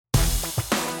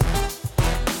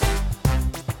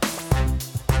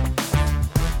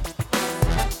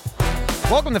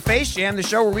Welcome to Face Jam, the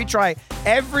show where we try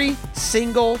every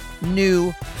single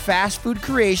new fast food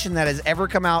creation that has ever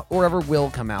come out or ever will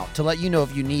come out to let you know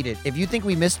if you need it. If you think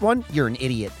we missed one, you're an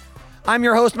idiot. I'm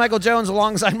your host, Michael Jones,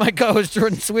 alongside my co-host,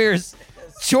 Jordan Swears.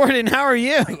 Jordan, how are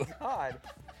you? Oh God.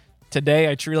 Today,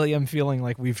 I truly am feeling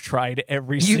like we've tried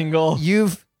every single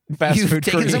you've food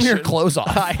taken creation. some of your clothes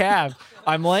off. I have.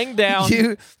 I'm laying down.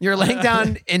 You're laying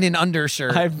down in an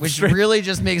undershirt, which really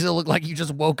just makes it look like you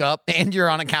just woke up and you're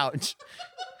on a couch.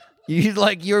 You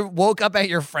woke up at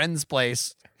your friend's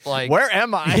place. Like, where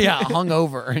am I? Yeah,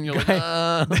 hungover, and you're like,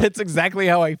 That's exactly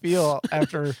how I feel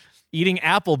after eating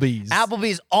Applebee's.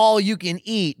 Applebee's all you can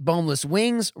eat: boneless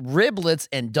wings, riblets,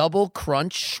 and double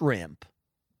crunch shrimp.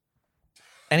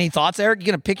 Any thoughts, Eric? You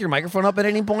gonna pick your microphone up at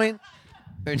any point,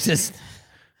 or just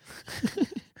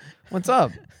what's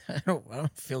up? I don't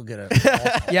feel good at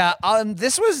all. Yeah,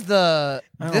 this was the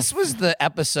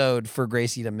episode for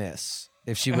Gracie to miss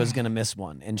if she was gonna miss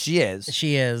one, and she is.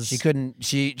 She is. She couldn't.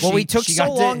 We took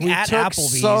so long at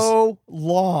Applebee's. So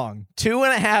long.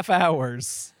 2.5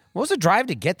 hours. What was the drive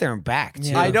to get there and back?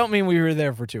 Too? Yeah. I don't mean we were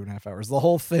there for 2.5 hours. The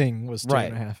whole thing was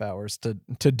 2.5 hours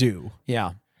to do.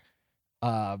 Yeah.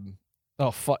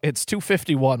 It's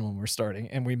 2:51 when we're starting,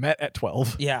 and we met at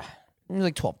 12. Yeah. It was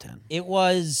like 12:10. It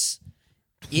was.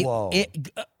 Whoa.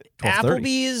 12:30.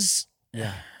 Applebee's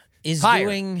is Higher.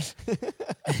 doing.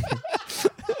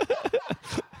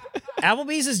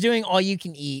 Applebee's is doing all you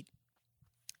can eat,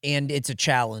 and it's a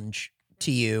challenge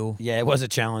to you. Yeah, it was a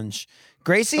challenge.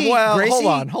 Gracie, hold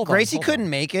on. Gracie couldn't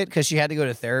make it because she had to go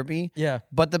to therapy. Yeah.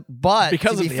 But Because to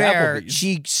of be the fair, Applebee's.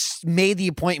 she made the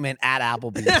appointment at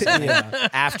Applebee's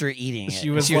after eating it. She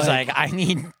was like, like- I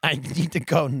need to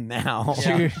go now.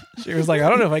 She was like, I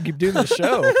don't know if I keep doing the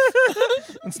show.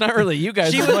 It's not really you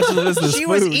guys as much as it is this She food.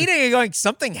 was eating and going,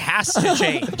 something has to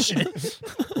change.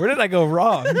 Where did I go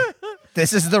wrong?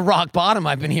 This is the rock bottom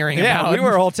I've been hearing Yeah, about. we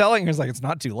were all telling her, it's like, it's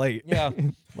not too late. Yeah.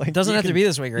 Like, It doesn't you have to can- be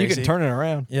this way, Gracie. You can turn it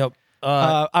around. Yep.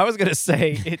 I was gonna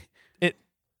say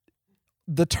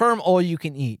the term "all you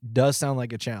can eat" does sound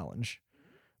like a challenge,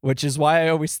 which is why I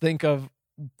always think of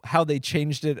how they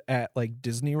changed it at like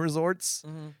Disney resorts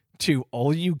to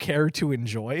 "all you care to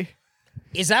enjoy,"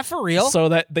 Is that for real? so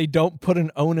that they don't put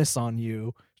an onus on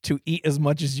you to eat as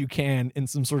much as you can in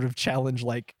some sort of challenge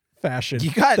like fashion.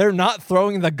 They're not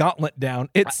throwing the gauntlet down.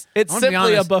 It's I'm gonna be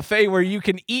simply a honest. buffet where you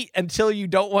can eat until you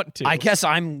don't want to. I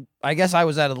guess I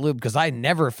was out of the loop because I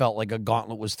never felt like a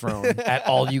gauntlet was thrown at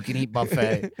all you can eat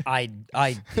buffet. I do.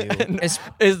 It's-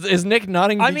 Is Nick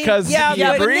nodding I mean, because yeah, he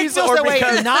but Nick agrees feels or that way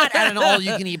because Not at an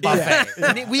all-you-can-eat buffet.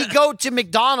 And we go to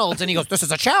McDonald's, and he goes, "This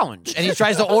is a challenge," and he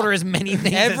tries to order as many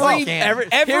things as he can.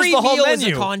 every here's the whole meal is a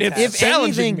menu. contest. It's If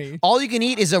challenging anything, me. all you can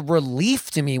eat is a relief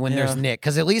to me when there's Nick,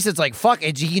 because at least it's like, fuck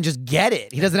it, he can just get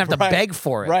it. He doesn't have to Right. beg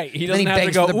for it. Right. He Then doesn't have begs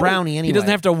to go for the "Ooh." brownie anyway. He doesn't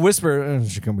have to whisper,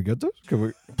 can we get this? Can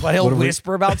we? But he'll What do we-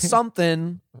 whisper about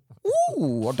something.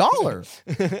 Ooh, $1.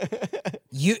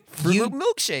 You Fruit Loop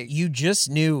milkshake. You just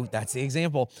knew, that's the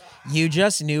example. You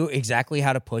just knew exactly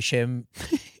how to push him.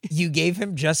 You gave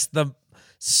him just the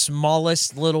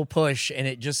smallest little push, and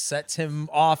it just sets him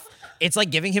off. It's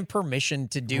like giving him permission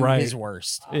to do Right. his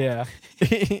worst. Yeah.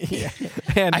 Yeah.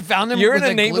 And I found him. You're with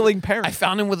an a glue- enabling parent. I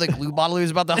found him with a glue bottle he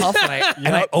was about to huff, and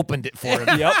I opened it for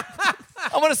him. Yep.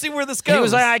 I want to see where this goes. He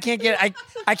was like, I can't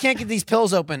get these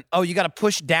pills open. Oh, you got to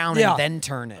push down Yeah. and then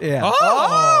turn it. Yeah.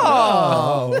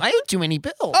 Oh, I ate too many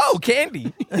pills. Oh,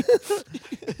 candy.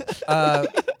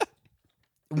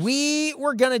 We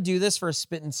were going to do this for a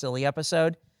Spit and Silly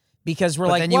episode because we're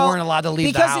But like, then you well, weren't allowed to leave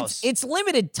the because house. it's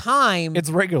limited time, It's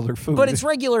regular food. but it's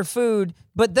regular food.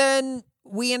 But then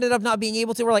we ended up not being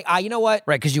able to. We're like, you know what?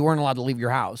 Right, because you weren't allowed to leave your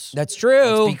house. That's true.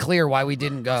 Let's be clear why we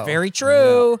didn't go. Very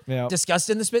true. Yeah. Discussed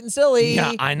in the Spit and Silly.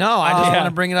 Yeah, I know. I just Yeah. want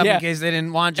to bring it up Yeah. in case they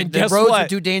didn't want you. And The guess roads what? were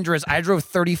too dangerous. I drove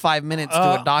 35 minutes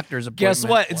to a doctor's appointment. Guess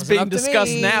what? It's Wasn't being up to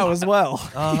discussed me. now as well.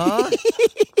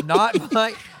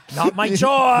 Not my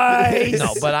choice.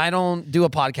 No, but I don't do a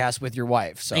podcast with your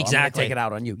wife, so I'm Exactly. gonna take it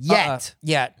out on you. Yet.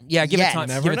 Yeah. Give Yet. it time.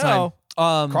 Never Give it time.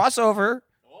 know. Crossover.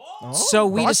 So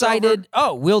we crossover. decided,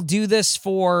 we'll do this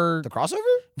for The crossover?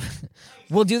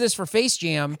 Face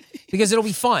Jam because it'll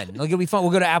be fun. Like it'll be fun.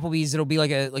 We'll go to Applebee's. It'll be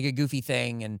like a goofy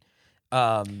thing, and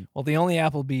Well, the only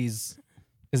Applebee's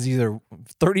is either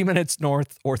 30 minutes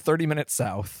north or 30 minutes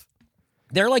south.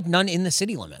 they're like none in the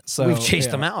city limits. So We've chased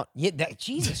yeah. them out. Yeah,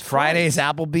 Jesus. Fridays,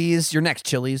 Applebee's. Your next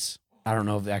Chili's. I don't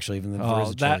know if actually even there is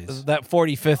Oh, a Chili's. that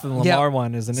 45th and Yeah. Lamar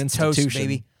one is an institution. Toast,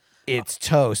 baby. It's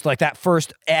toast. Like that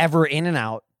first ever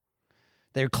In-N-Out.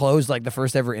 They're closed like the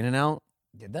first ever In-N-Out.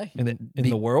 Did they? In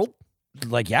the world?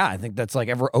 Like, yeah, I think that's like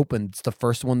ever opened. It's the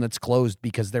first one that's closed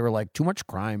because they were like too much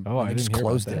crime. Oh, and I they just didn't hear about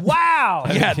closed that. it. Wow.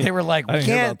 Yeah, they were like, I we didn't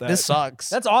hear can't. about that. This sucks.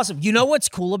 That's awesome. You know what's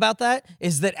cool about that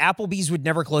is that Applebee's would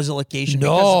never close a location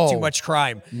No. because of too much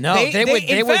crime. No, they would-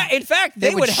 In fact,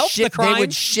 they would help shift, the crime. They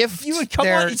would shift You would come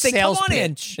their on and say, sales "Come on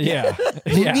in." pitch. Yeah.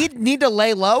 You yeah. need to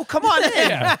lay low. Come on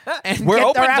in and We're get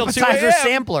open their till 2 appetizer a.m.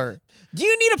 sampler. Do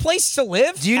you need a place to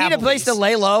live? Do you need a place to Applebee's.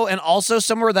 lay low and also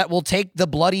somewhere that will take the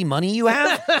bloody money you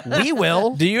have? We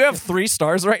will. Do you have 3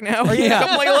 stars right now? Yeah.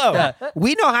 Come lay low. Yeah.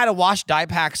 We know how to wash dye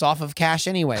packs off of cash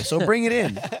anyway, so bring it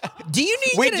in. Do you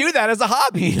need We to do that as a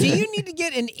hobby. Do you need to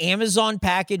get an Amazon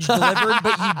package delivered,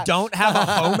 but you don't have a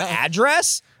home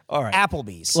address? All right.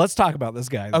 Applebee's. Let's talk about this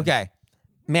guy. then. Okay.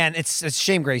 Man, it's a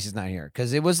shame Gracie's not here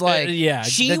because it was like yeah.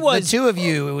 the two of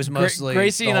you. It was mostly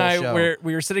Gracie the and whole I show.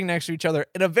 we were sitting next to each other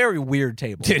at a very weird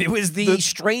table. Dude, it was the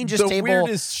strangest the table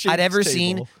weirdest shaped I'd ever table.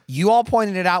 seen. You all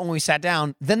pointed it out when we sat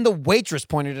down. Then the waitress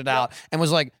pointed it out and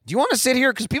was like, "Do you want to sit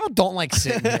here? Because people don't like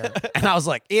sitting here." And I was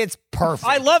like, "It's perfect."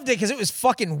 I loved it because it was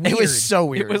fucking weird. It was so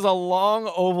weird. It was a long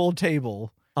oval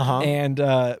table. Uh-huh. And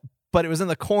but it was in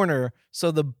the corner,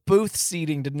 so the booth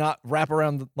seating did not wrap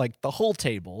around like the whole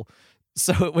table.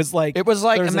 So it was like there's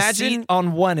imagine a seat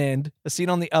on one end, a seat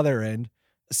on the other end,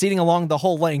 seating along the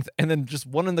whole length, and then just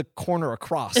one in the corner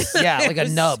across. yeah, like a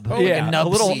nub. so Like yeah, a nub a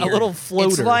little seat. floater.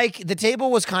 It's like the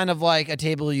table was kind of like a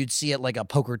table you'd see at like a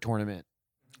poker tournament.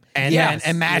 And Yes,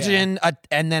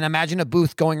 then imagine a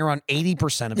booth going around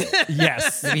 80% of it.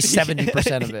 yes, Maybe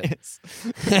 70% of it.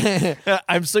 Yes.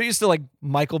 I'm so used to like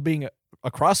Michael being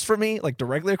across from me, like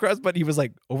directly across, but he was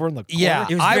like over in the corner. Yeah,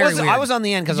 It was I very was weird. I was on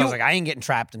the end because I was like, I ain't getting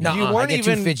trapped in No, here. you I get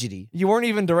too fidgety. You weren't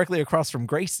even directly across from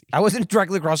Gracie. I wasn't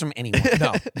directly across from anyone.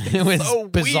 No, it was So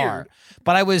bizarre. weird.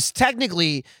 But I was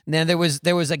technically then there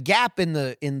was a gap in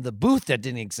the booth that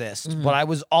didn't exist. But I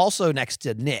was also next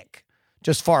to Nick,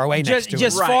 just far away next to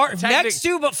just him. far Right. next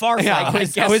to, but far Yeah, from.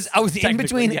 I was in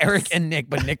between technically, yes. Eric and Nick,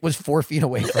 but Nick was 4 feet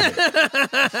away from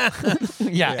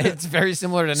it. yeah, it's very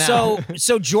similar to now.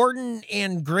 So Jordan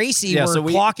and Gracie Yeah, were so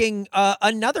we- clocking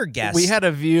another guest. We had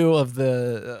a view of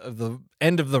the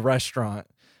end of the restaurant,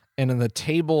 and in the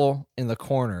table in the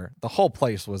corner, the whole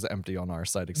place was empty on our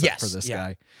side except Yes, for this yeah.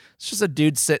 guy. It's just a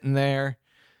dude sitting there.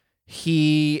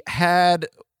 He had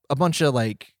a bunch of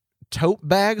like tote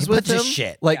bags A with bunch him, of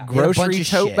shit. like Yeah. He had a bunch grocery of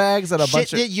tote shit. bags and a Shit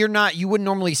bunch of that you wouldn't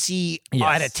normally see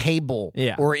Yes. at a table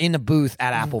Yeah. or in a booth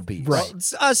at Applebee's.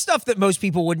 Right. stuff that most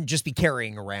people wouldn't just be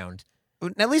carrying around.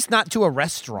 At least not to a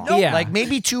restaurant. Nope. Yeah. Like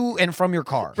maybe to and from your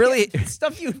car. really,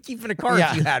 Stuff you would keep in a car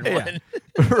Yeah. if you had Yeah.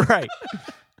 one. right.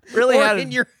 Really or had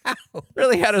in your house.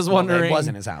 really had us wondering it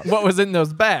wasn't his house. what was in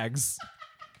those bags.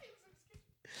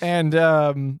 And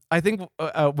I think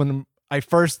when I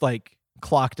first like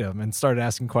clocked him and started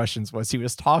asking questions was he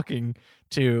was talking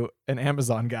to an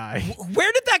Amazon guy.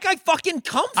 Where did that guy fucking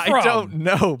come from? I don't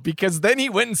know, because then he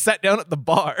went and sat down at the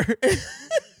bar.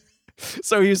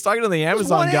 So he was talking to the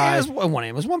Amazon guy. It was 1 a.m.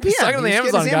 It was 1 p.m. He's talking to the He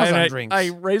was getting Amazon his guy, and drinks. I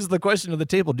raised the question to the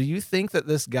table. Do you think that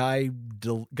this guy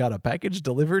got a package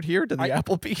delivered here to the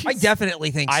Applebee's? I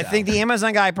definitely think so. I think the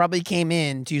Amazon guy probably came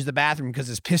in to use the bathroom because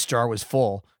his piss jar was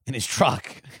full in his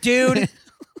truck. Dude,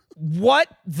 what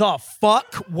the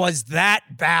fuck was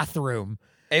that bathroom?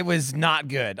 It was not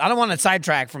good. I don't want to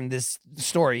sidetrack from this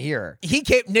story here.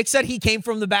 Nick said he came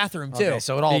from the bathroom too. Okay,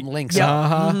 so it all links yeah.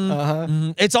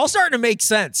 up. It's all starting to make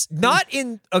sense. Not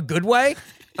in a good way,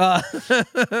 but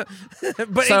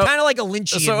in So- kind of like a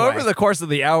Lynchian So way. over the course of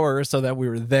the hour or so that we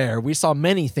were there, we saw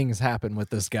many things happen with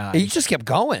this guy. He just kept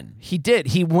going. He did.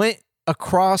 He went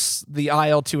across the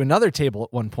aisle to another table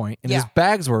at one point, and his Yeah.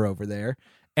 bags were over there.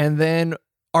 And then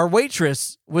our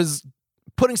waitress was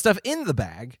putting stuff in the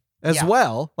bag as Yeah.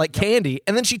 well, like candy.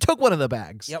 And then she took one of the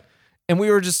bags. Yep. And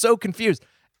we were just so confused.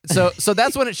 So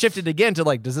that's when it shifted again to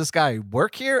like, does this guy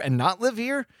work here and not live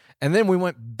here? And then we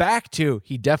went back to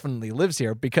he definitely lives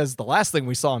here, because the last thing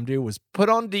we saw him do was put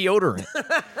on deodorant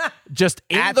just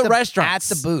in At the the- restaurant, at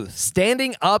the booth.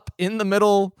 standing up in the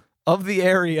middle of the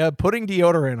area, putting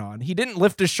deodorant on. He didn't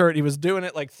lift his shirt. He was doing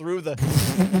it like through the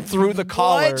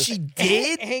collar. What? She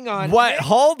did? Hang on. What?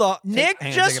 Hold on. Nick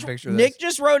Hang on, just take a picture of Nick this.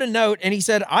 just wrote a note and he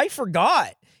said, I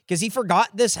forgot, because he forgot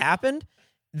this happened,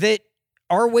 that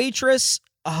our waitress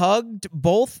hugged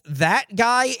both that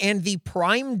guy and the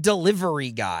Prime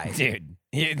delivery guy. Dude,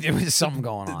 there was something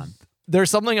going on. There's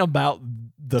something about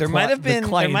the There might have been a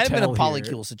clientele here.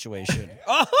 polycule situation.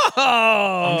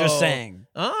 Oh, I'm just saying.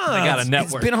 Oh. They got a It's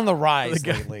network. been on the rise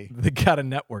They got- lately. They got a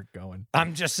network going.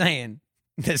 I'm just saying.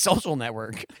 The social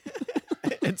network.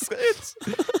 It's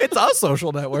a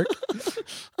social network.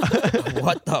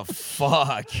 What the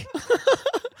fuck?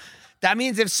 That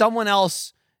means if someone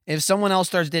else If someone else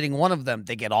starts dating one of them,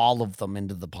 they get all of them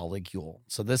into the polycule.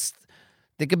 So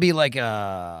they could be like you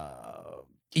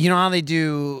know how they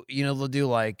do, they'll do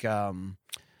like a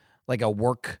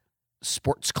work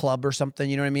sports club or something,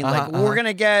 you know what I mean?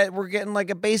 We're getting like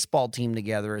a baseball team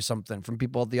together or something from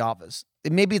people at the office.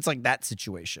 Maybe it's like that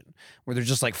situation where there's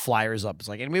just like flyers up. It's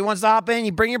like, anybody wants to hop in,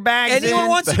 you bring your bags Anyone in.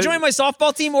 wants to join my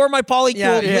softball team or my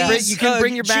polycule, please, you can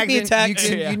bring your shoot bags me a in. text.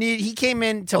 He came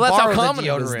in to Well, that's how borrow common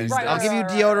the it is deodorant. these I'll days. give you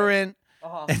deodorant.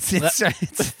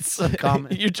 It's so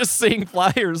common. You're just seeing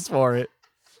flyers for it.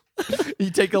 You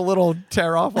take a little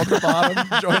tear off on the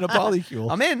bottom, join a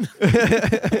polycule. I'm in.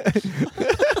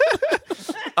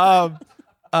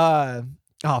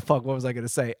 Oh fuck, what was I gonna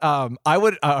say? I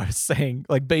was saying,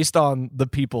 like, based on the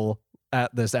people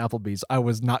at this Applebee's, I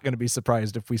was not gonna be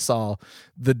surprised if we saw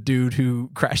the dude who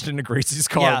crashed into Gracie's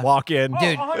car walk in.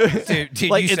 Dude,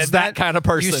 like, you it's said that kind of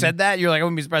person. You said that, you're like, I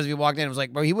wouldn't be surprised if he walked in. I was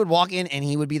like, bro, he would walk in and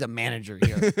he would be the manager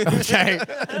here. Okay.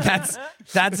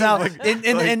 That's how in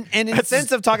the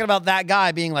sense of talking about that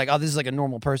guy being like, oh, this is like a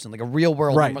normal person, like a real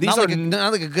world. Right. Not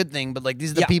like a good thing, but like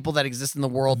these are the people that exist in the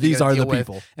world. These are the with.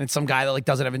 people. And it's some guy that like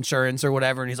doesn't have insurance or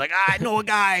whatever, and he's like, I know a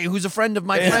guy who's a friend of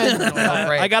my friend.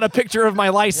 I got a picture of my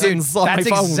license on my phone.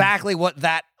 That's exactly what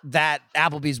that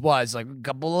Applebee's was, like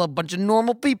a bunch of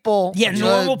normal people. Yeah,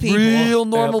 normal people. Real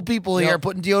normal people here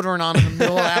putting deodorant on in the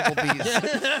middle of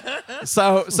Applebee's.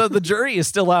 So the jury is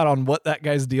still out on what that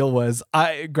guy's deal was.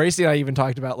 Gracie and I even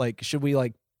talked about, like, should we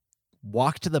like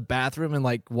walk to the bathroom and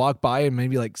like walk by and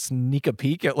maybe like sneak a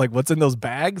peek at like what's in those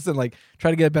bags and like try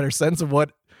to get a better sense of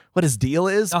what his deal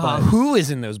is. But who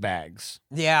is in those bags?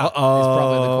 Yeah. Is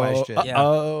probably the question. Yeah.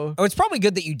 Oh, it's probably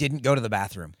good that you didn't go to the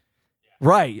bathroom.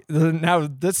 Right. Now,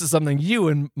 this is something you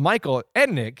and Michael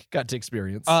and Nick got to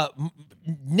experience.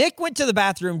 Nick went to the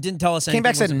bathroom, didn't tell us anything. Came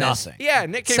back, was said amiss. nothing. Yeah,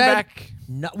 Nick came Said- back.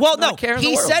 No, well, no. caring in the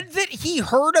He world. said that he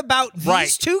heard about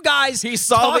these two guys He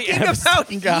saw the talking Amazon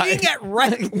about guy. eating at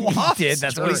Red Lobster. did,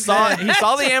 that's what He saw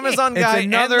the Amazon guy It's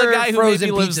another and the guy who frozen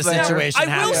maybe lives pizza there. situation. I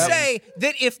will happened. say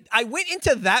that if I went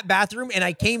into that bathroom and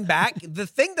I came back, the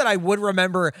thing that I would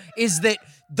remember is that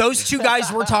those two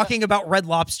guys were talking about Red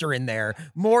Lobster in there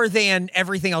more than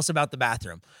everything else about the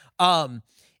bathroom.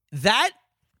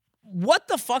 What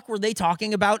the fuck were they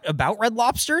talking about Red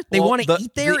Lobster? They want to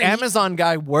eat there. The Amazon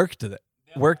guy worked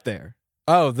there.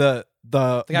 Oh, the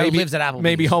guy who lives at Applebee's.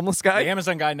 Maybe homeless guy. The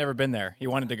Amazon guy had never been there. He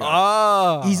wanted to go.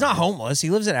 Oh, He's not homeless. He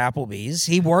lives at Applebee's.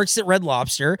 He works at Red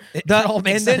Lobster. It all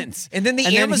makes sense. And then the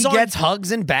and Amazon then he gets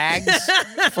hugs and bags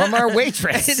from our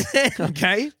waitress.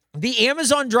 Okay. The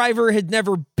Amazon driver had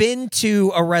never been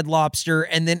to a Red Lobster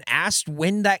and then asked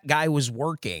when that guy was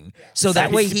working. So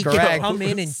that way he could Correct. come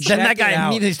in and check Then that guy it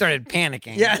out. immediately started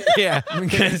panicking. Yeah. yeah.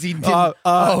 Because he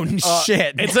didn't.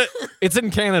 Shit. It's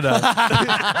in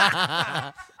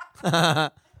Canada.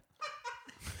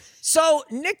 So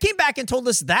Nick came back and told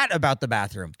us that about the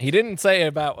bathroom. He didn't say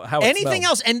about how Anything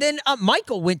else? And then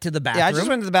Michael went to the bathroom. Yeah, I just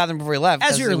went to the bathroom before we left.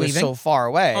 As 'cause you were it was leaving. so far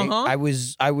away. Uh-huh.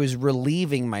 I was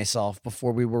relieving myself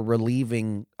before we were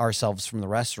relieving ourselves from the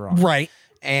restaurant. Right.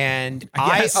 And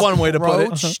guess I one way to put it.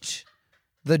 approached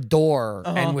the door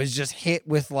and was just hit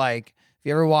with, like, if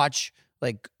you ever watch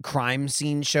like crime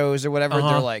scene shows or whatever,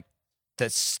 they're like the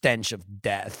stench of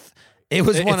death. It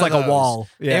was It's one of like a those. wall.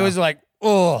 Yeah. It was like,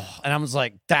 oh, and I was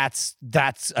like, that's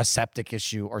a septic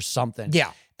issue or something.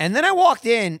 Yeah. And then I walked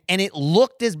in and it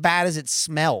looked as bad as it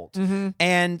smelled. Mm-hmm.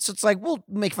 And so it's like, we'll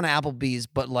make fun of Applebee's,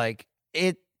 but like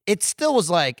it still was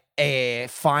like a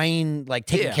fine, like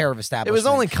taken Yeah. care of establishment. It was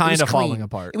only kind was of clean. falling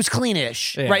apart. It was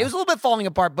cleanish. Yeah. Right. It was a little bit falling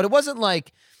apart, but it wasn't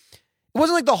like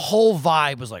the whole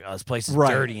vibe was like, oh, this place is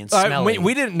dirty and smelly.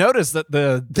 We didn't notice that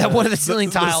that one of the ceiling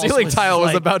tiles the ceiling tile was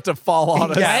like- about to fall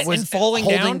on us. Yeah, Wet it was and falling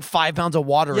holding down? 5 pounds of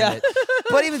water Yeah. in it.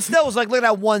 But even still, it was like, look at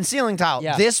that one ceiling tile.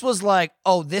 Yeah. This was like,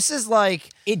 oh, this is like,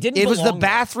 It was the belong there.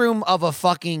 bathroom of a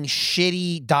fucking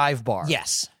shitty dive bar.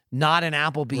 Yes. Not an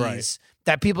Applebee's Right.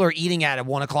 that people are eating at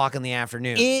 1 o'clock in the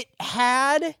afternoon.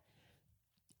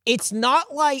 It's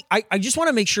not like, I just want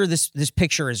to make sure this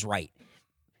picture is right.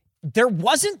 There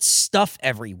wasn't stuff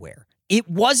everywhere. It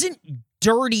wasn't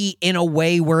dirty in a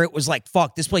way where it was like,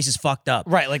 fuck, this place is fucked up.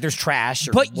 Right, like there's trash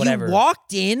or But whatever. you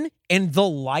walked in and the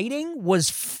lighting was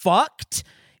fucked.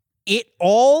 It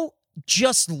all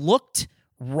just looked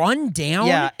run down.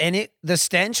 Yeah, and the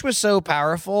stench was so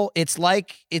powerful. It's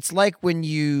like when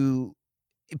you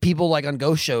people like on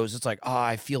ghost shows, it's like, oh,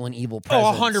 I feel an evil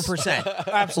presence. 100%.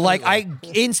 Absolutely. Like I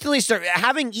instantly start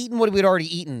having eaten what we'd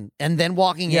already eaten, and then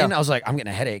walking in, I was like, I'm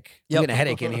getting a headache. I'm getting a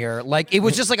headache in here. Like it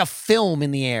was just like a film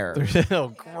in the air. Oh,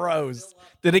 gross.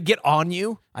 Did it get on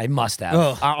you? I must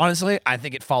have. Honestly, I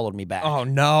think it followed me back. Oh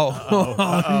no!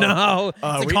 Oh no!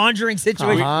 It's a Conjuring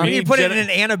situation. Uh-huh. We need to put it in an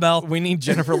Annabelle. We need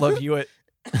Jennifer Love Hewitt.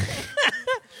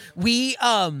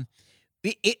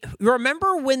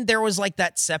 Remember when there was like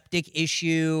that septic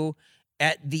issue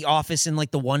at the office in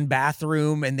like the one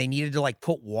bathroom, and they needed to like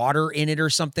put water in it or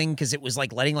something because it was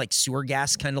like letting like sewer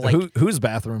gas kind of like Whose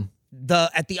bathroom?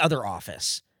 at the other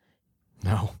office.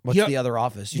 No. What's the other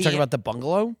office? You talking about the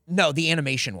bungalow? No, the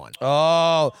animation one.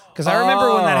 Oh, because I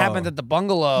remember when that happened at the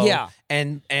bungalow. Yeah.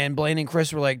 And Blaine and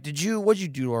Chris were like, what'd you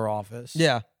do to our office?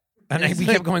 Yeah. And we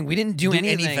kept going, we didn't do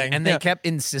anything. And they Yeah. kept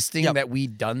insisting Yep. that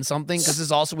we'd done something because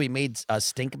this also we made a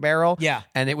stink barrel. Yeah.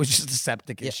 And it was just a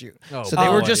septic issue. Oh, so they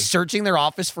were boy. just searching their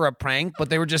office for a prank, but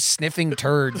they were just sniffing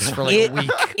turds for like a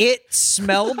week. It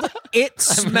smelled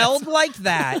like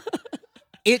that.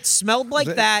 It smelled like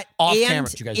that. Off And camera.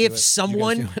 Did you guys do if it? Did you guys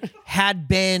someone do it? had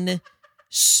been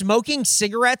smoking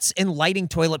cigarettes and lighting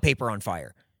toilet paper on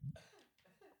fire.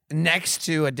 Next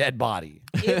to a dead body.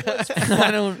 It was I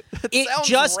don't. it sounds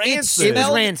just rancid. it It was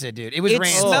smelled rancid, dude. It was it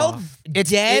rancid. smelled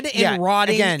dead yeah, and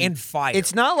rotting again, and fire.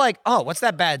 It's not like, oh, what's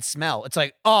that bad smell? It's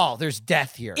like, oh, there's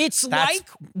death here. It's That's- like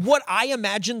what I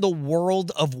imagine the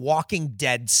world of Walking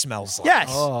Dead smells like. Yes.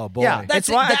 Oh, boy. Yeah. That's That's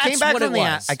why it. I came That's back what from it the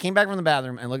was. I came back from the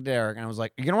bathroom and looked at Eric and I was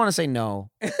like, you're gonna want to say no.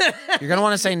 You're gonna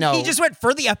want to say no. He just went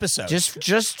for the episode.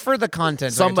 just for the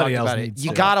content. Somebody like I talked else about it. needs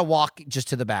You to. gotta walk just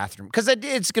to the bathroom because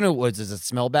it's gonna. Does it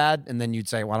smell bad? And then you'd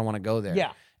say, well, I don't want to go there. Yeah.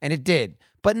 And it did,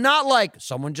 but not like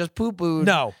someone just poo pooed.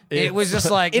 No. it was just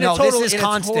like In a no. total- This is in a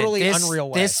constant. totally this, unreal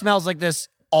way. This smells like this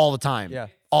all the time. Yeah.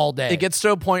 All day. It gets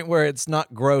to a point where it's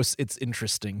not gross, it's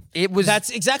interesting. It was. That's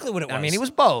exactly what it was. I mean, it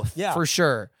was both. Yeah. For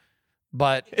sure.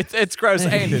 But It's gross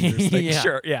and interesting. Yeah.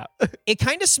 Sure, yeah. It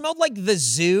kind of smelled like the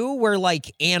zoo where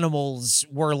like animals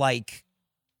were like,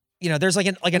 there's like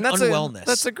an unwellness.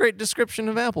 That's a great description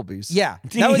of Applebee's. Yeah.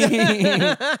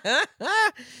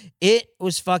 It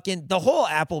was fucking the whole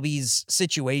Applebee's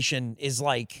situation is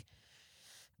like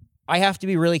I have to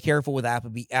be really careful with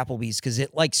Applebee's because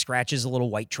it like scratches a little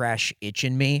white trash itch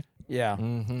in me yeah.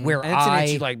 where And it's an itch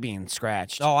you like being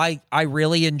scratched. I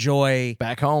really enjoy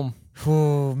Back home.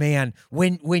 oh man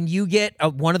when you get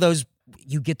one of those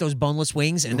you get those boneless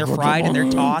wings and they're fried and they're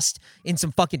tossed in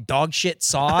some fucking dog shit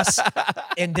sauce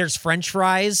and there's french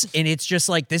fries and it's just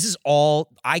like this is all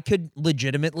I could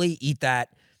legitimately eat that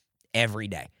every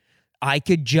day. I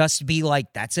could just be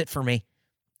like that's it for me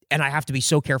and I have to be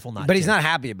so careful not But he's to. not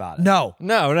happy about it. No.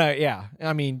 No, yeah.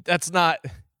 I mean, it's not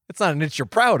an itch you're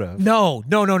proud of. No.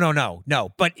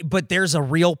 But there's a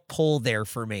real pull there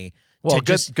for me. Well, to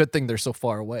just good thing they're so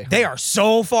far away. they are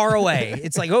so far away.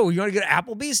 It's like, oh, you want to go to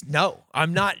Applebee's? No,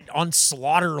 I'm not on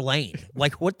Slaughter Lane.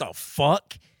 Like, what the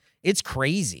fuck? It's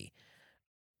crazy.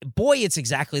 Boy, it's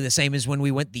exactly the same as when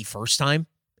we went the first time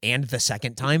and the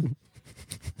second time.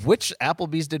 Which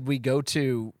Applebee's did we go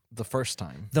to the first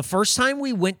time? The first time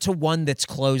we went to one that's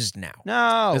closed now.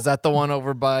 No. Is that the one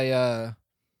over by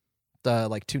the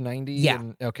like 290? Yeah.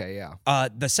 Okay, yeah.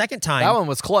 The second time, That one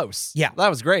was close. Yeah. That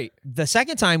was great. the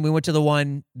second time we went to the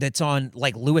one that's on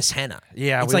like Lewis Henna.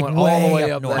 Yeah, It's we like went all the way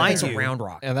way up north. there. It's Mind a you. Round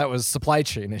Rock. And that was supply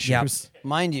chain issues.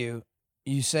 Mind you,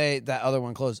 you say that other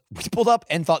one closed. We pulled up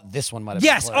and thought this one might have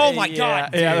Yes. been closed. Oh my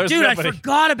god, yeah, there's dude! I nobody.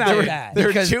 forgot about that. There were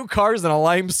Because- 2 cars and a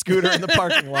lime scooter in the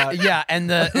parking lot. Yeah, and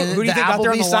the Who do you the think got there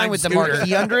on Applebee the sign lime with the scooter?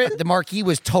 marquee under it, the marquee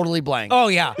was totally blank. Oh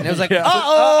yeah. And it was like, Yeah.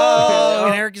 uh-oh.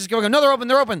 And Eric is going, no, they're open.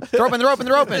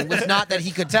 It was not that he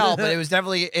could tell, but it was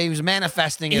definitely, he was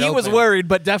manifesting it He was open. worried,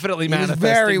 but definitely He was manifesting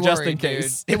very worried, just in dude.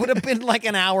 case. It would have been like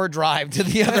an hour drive to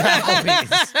the other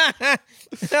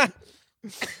Applebee's.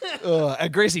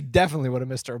 And Gracie definitely would have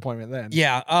missed her appointment then.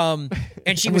 Yeah.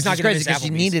 And she was Which not is going to crazy miss because she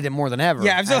Applebee's. needed it more than ever.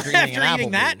 Yeah, after eating an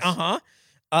eating that,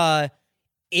 Applebee's.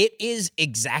 it is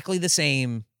exactly the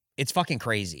same. It's fucking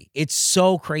crazy. It's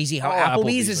so crazy how Oh, Applebee's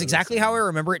Applebee's is are exactly the how same. I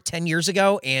remember it 10 years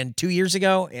ago and 2 years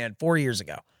ago and 4 years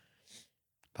ago.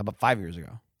 How about 5 years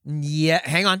ago? Yeah,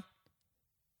 hang on.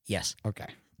 Yes. Okay.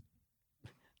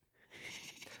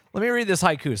 Let me read this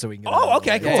haiku so we can get Oh, it out of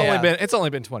the okay, way. cool. It's only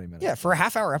been 20 minutes. Yeah, for a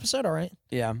half-hour episode, all right.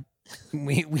 Yeah.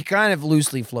 We kind of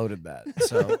loosely floated that.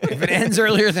 So if it ends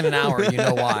earlier than an hour, you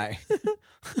know why.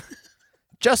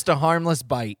 Just a harmless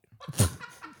bite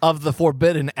of the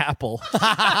forbidden apple.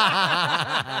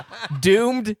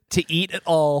 Doomed to eat it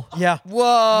all. Yeah.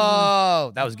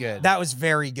 Whoa. That was good. That was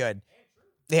very good.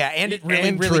 Yeah, and it really,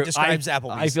 And really true. describes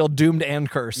Applebee's. I feel doomed and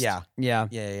cursed. Yeah. yeah.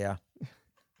 Yeah.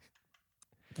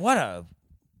 What a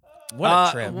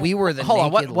trip. We were the Hold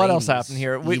on, naked what else ladies happened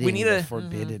here? We eating need the to-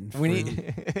 forbidden We fruit.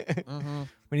 need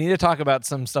we need to talk about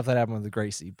some stuff that happened with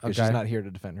Gracie because Okay. she's not here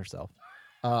to defend herself.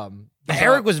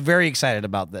 Eric was very excited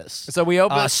about this. So we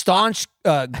opened. Staunch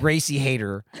Gracie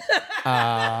hater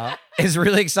is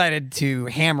really excited to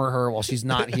hammer her while she's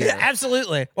not here.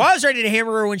 Absolutely. Well, I was ready to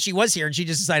hammer her when she was here, and she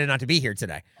just decided not to be here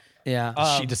today.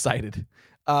 Yeah. She decided.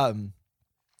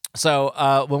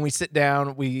 So when we sit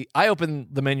down, I open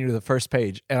the menu to the first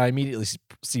page, and I immediately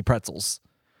see pretzels.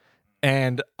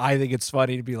 And I think it's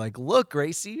funny to be like, "Look,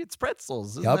 Gracie, it's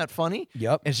pretzels. Isn't Yep. that funny?"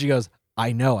 Yep. And she goes,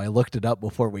 "I know. I looked it up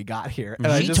before we got here." And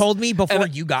I She just, told me before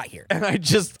and- you got here. and I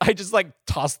just like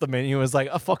tossed the menu as like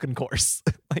a fucking course.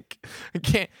 Like,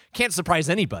 I can't surprise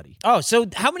anybody. Oh, so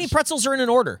how many pretzels are in an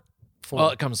order? Well,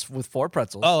 it comes with 4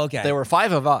 pretzels. Oh, okay. There were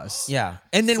 5 of us. Yeah.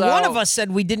 And then So- one of us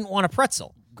said we didn't want a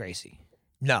pretzel. Gracie.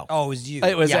 No. Oh, it was you.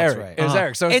 It was Yeah, that's Eric. right. It was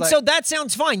Eric. So it's And like, so that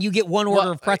sounds fine. You get one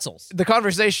order of pretzels. The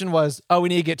conversation was, "Oh, we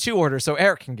need to get 2 orders so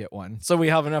Eric can get one. So we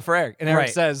have enough for Eric." And Eric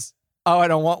Right. says, "Oh, I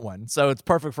don't want one. So it's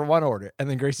perfect for 1 order." And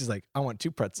then Gracie's like, "I want 2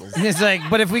 pretzels." And it's like,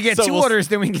 but if we get So 2 we'll- orders,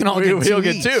 then we can all get 2 We'll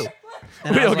get each. 2.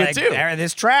 And I We'll was get like, 2. There,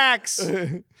 this tracks.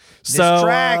 So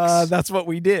tracks. that's what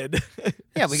we did.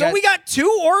 Yeah, We got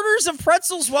 2 orders of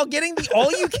pretzels while getting the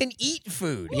all-you-can-eat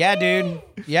food. Yeah, dude.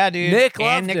 Yeah, dude. Nick and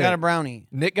loved Nick it. got a brownie.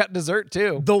 Nick got dessert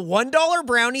too. The $1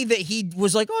 brownie that he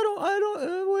was like, I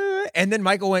don't. And then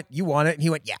Michael went, "You want it?" And he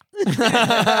went, "Yeah."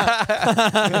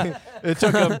 It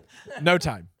took him no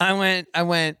time. I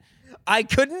went. I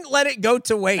couldn't let it go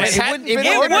to waste. It hadn't been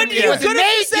It ordered wouldn't- yet. You It could have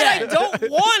made said, yet. "I don't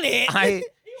want it."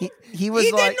 He was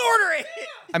He like, didn't order it.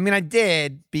 I mean, I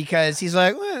did because he's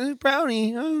like, well,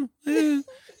 brownie.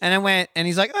 And I went, and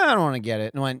he's like, I don't want to get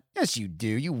it. And I went, yes, you do.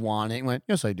 You want it. And went,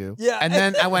 yes, I do. Yeah. And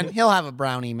then I went, he'll have a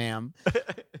brownie, ma'am.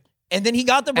 And then he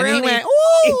got the And brownie. he went,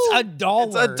 It's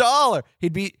 $1. It's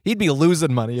 $1. He'd be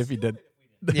losing money if he did.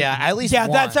 Yeah, at least Yeah,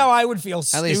 one. that's how I would feel.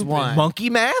 At least stupid. one. Monkey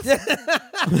math?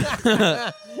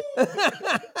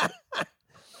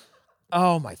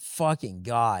 Oh my fucking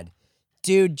god,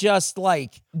 dude! Just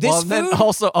like this Well, food. and then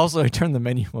also I turned the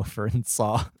menu over and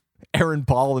saw Aaron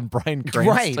Paul and Brian Cranston.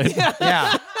 Right.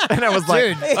 Yeah. And I was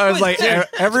like, Dude.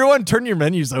 everyone turn your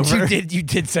menus over. You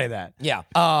did say that. yeah.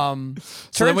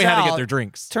 So then we had to get out- their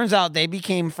drinks. Turns out they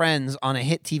became friends on a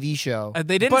hit TV show.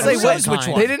 They didn't But say who knows which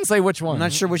one? They didn't say which one. I'm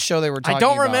not sure which show they were talking I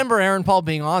don't about. remember Aaron Paul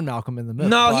being on Malcolm in the Middle.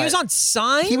 No, he but- was on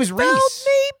Seinfeld. He was Reese.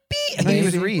 Maybe. He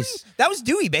was Reese. That was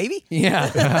Dewey, baby. Yeah.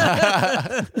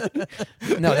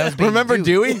 No, that was Big Remember Dude.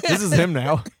 Dewey? This is him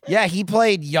now. Yeah, he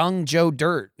played young Joe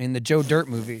Dirt in the Joe Dirt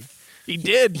movie. He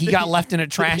did. He got left in a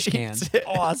trash can.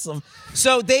 Awesome.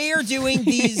 So they are doing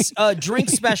these drink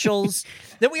specials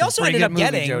that we also Pretty ended up good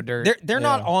movie, getting. Joe Dirt. They're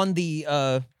not on the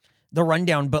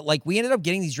rundown, but like we ended up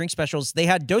getting these drink specials. They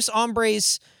had Dos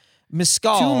Hombres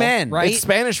Mezcal. 2 men. right? It's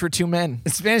Spanish for 2 men.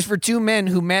 It's Spanish for 2 men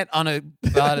who met on a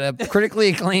critically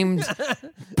acclaimed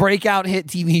breakout hit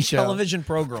TV show. Television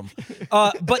program.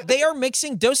 But they are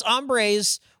mixing Dos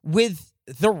Hombres with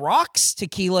The Rock's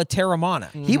tequila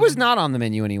Terramana. He was not on the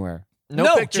menu anywhere.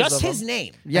 No, pictures just of his him.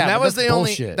 name. Yeah, And that but was that's the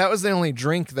bullshit. only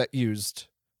drink that used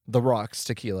the Rock's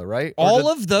tequila, right? Or All did-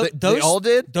 of the they those all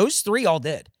did. Those 3 all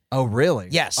did. Oh, really?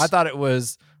 Yes. I thought it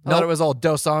was. All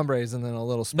Dos Hombres and then a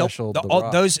little special. Nope. The All,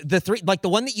 Rock. the 3, like the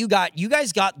one that you got. You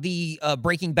guys got the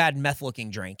Breaking Bad meth looking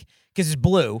drink because it's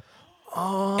blue,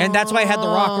 and that's why I had the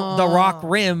rock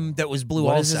rim that was blue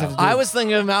What does this also. have to do I was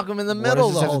thinking of Malcolm in the What Middle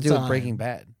does this the have whole to do time. with Breaking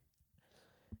Bad?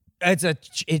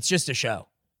 It's just a show.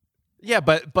 Yeah,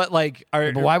 but like,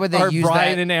 are But why would they are use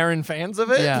Brian that? and Aaron fans of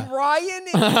it? Yeah. Brian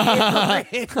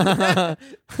and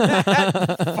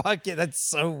fuck it, that's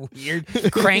so weird.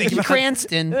 Cranky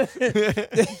Cranston.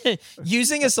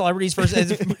 Using a celebrity's first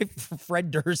as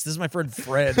Fred Durst. This is my friend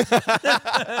Fred.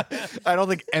 I don't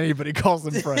think anybody calls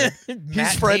him Fred. He's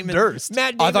Matt Fred Damon- Durst.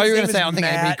 Matt I thought you were Damon's going to say, I name don't is think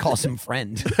anybody Matt. calls him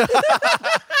friend.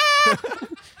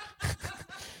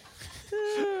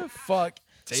 Fuck.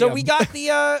 So we got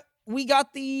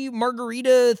the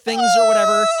margarita things or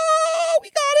whatever. Oh, we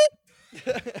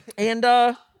got it. And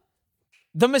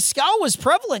the mezcal was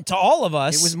prevalent to all of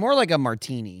us. It was more like a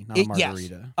martini, not a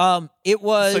margarita. Yes. It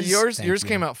was. So yours Thank yours you.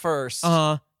 came out first.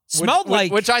 Smelled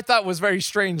like. which I thought was very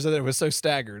strange that it was so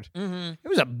staggered. It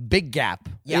was a big gap.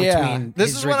 Yeah, between this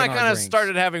his is when I drink and our kind of drinks.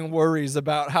 started having worries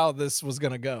about how this was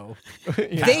gonna go.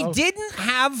 You they know? didn't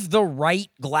have the right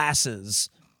glasses.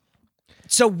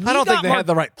 So I don't think they had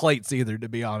the right plates either, to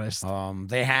be honest.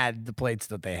 They had the plates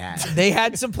that they had. They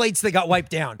had some plates that got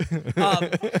wiped down.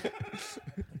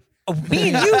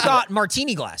 Me and you got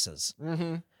martini glasses.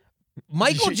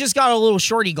 Michael just got a little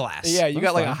shorty glass. Yeah, you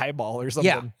got like fine. a highball or something.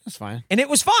 Yeah. That's fine. And it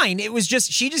was fine. It was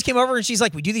just, she just came over and she's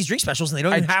like, we do these drink specials and they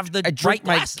don't even have the I right drink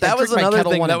my glasses. That I was drink my another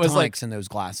Kettle thing One that and was, like- tonics in those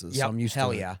glasses. Yep. So I'm used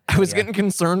Hell to it. yeah. I was Yeah. getting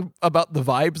concerned about the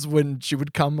vibes when she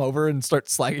would come over and start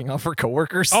slagging off her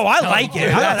coworkers. Oh, I like it.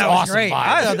 I thought That's that was awesome great. vibe.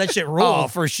 I thought that shit Oh,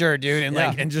 ruled. for sure, dude. And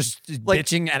Yeah. and just Like-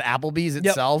 bitching at Applebee's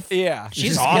itself. yeah.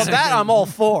 She's Well, awesome. that I'm all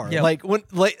for. Yeah. Like when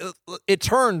it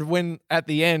turned when at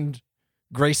the end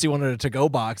Gracie wanted a to-go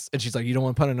box and she's like, "You don't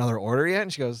want to put another order yet?"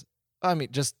 And she goes, "I mean,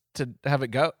 just to have it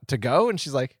go." And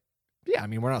she's like, "Yeah, I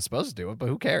mean, we're not supposed to do it, but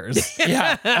who cares?"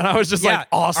 Yeah. And I was just Yeah. like,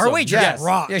 "Awesome." Our waitress Yes.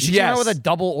 rocked. Yeah, she came out Yes. with a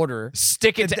double order.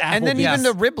 Stick it to Applebee's. And then even Yes.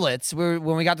 the riblets,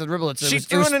 when we got to the riblets, She it was,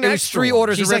 threw it was, in an it was extra 3 one.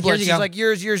 orders She's of like, here riblets. you She's go. like,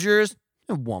 yours,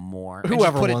 and one more. And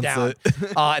Whoever just put wants it down.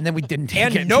 it. And then we didn't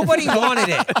take it. And nobody wanted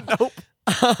it. Nope.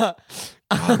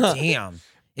 God damn.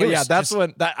 It But yeah, was that's just-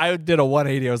 when that I did a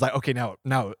 180. I was like, okay, now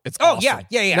it's Oh, awesome.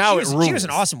 yeah. Now she was an rules.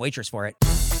 awesome waitress for it.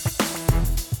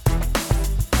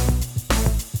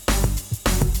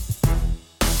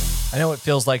 I know it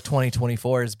feels like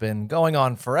 2024 has been going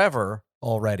on forever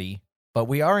already, but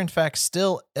we are in fact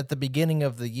still at the beginning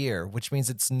of the year, which means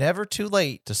it's never too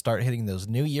late to start hitting those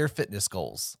New Year fitness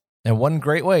goals. And one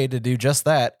great way to do just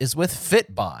that is with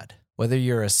FitBod. Whether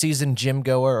you're a seasoned gym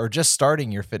goer or just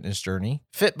starting your fitness journey,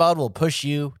 FitBod will push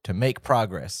you to make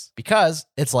progress because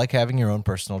it's like having your own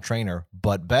personal trainer,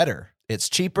 but better. It's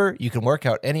cheaper, you can work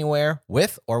out anywhere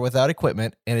with or without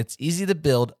equipment, and it's easy to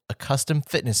build a custom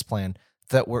fitness plan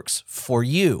that works for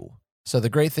you. So the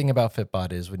great thing about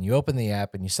FitBod is when you open the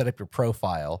app and you set up your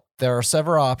profile, there are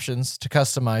several options to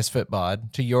customize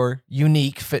FitBod to your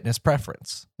unique fitness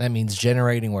preference. That means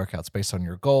generating workouts based on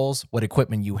your goals, what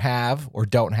equipment you have or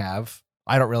don't have.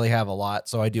 I don't really have a lot,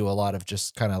 so I do a lot of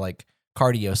just kind of like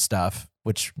cardio stuff,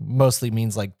 which mostly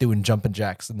means like doing jumping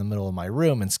jacks in the middle of my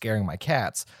room and scaring my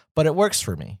cats, but it works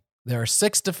for me. There are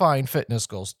 6 defined fitness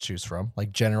goals to choose from,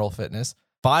 like general fitness,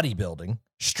 bodybuilding,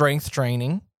 strength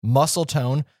training, muscle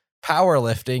tone,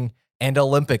 powerlifting, and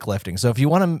Olympic lifting. So if you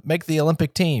want to make the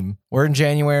Olympic team, we're in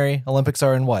January. Olympics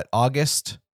are in what?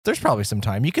 August? There's probably some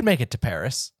time. You can make it to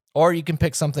Paris, or you can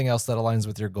pick something else that aligns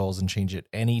with your goals and change it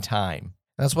anytime.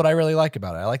 That's what I really like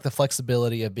about it. I like the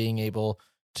flexibility of being able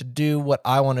to do what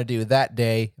I want to do that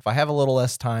day. If I have a little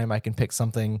less time, I can pick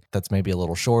something that's maybe a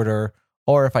little shorter.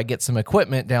 Or if I get some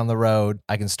equipment down the road,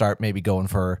 I can start maybe going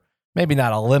for maybe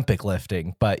not Olympic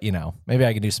lifting, but maybe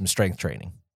I can do some strength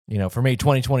training. For me,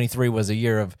 2023 was a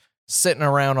year of sitting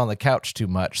around on the couch too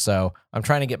much. So I'm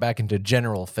trying to get back into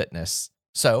general fitness.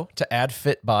 So to add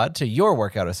FitBod to your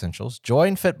workout essentials,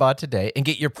 join FitBod today and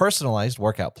get your personalized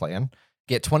workout plan.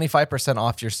 Get 25%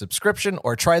 off your subscription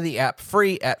or try the app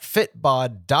free at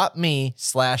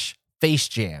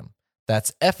fitbod.me/facejam.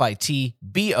 That's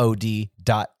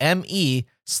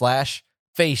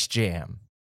fitbod.me/facejam.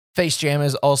 FaceJam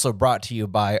is also brought to you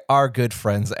by our good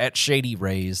friends at Shady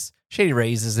Rays. Shady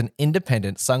Rays is an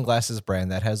independent sunglasses brand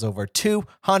that has over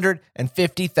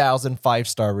 250,000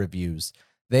 5-star reviews.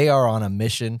 They are on a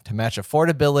mission to match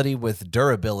affordability with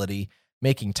durability,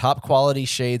 making top quality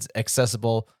shades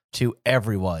accessible to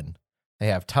everyone. They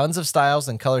have tons of styles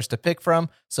and colors to pick from,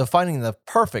 so finding the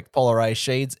perfect polarized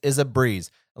shades is a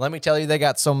breeze. And let me tell you, they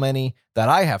got so many that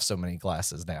I have so many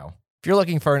glasses now. If you're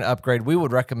looking for an upgrade, we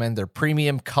would recommend their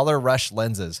premium Color Rush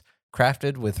lenses.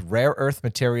 Crafted with rare earth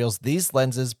materials, these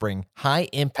lenses bring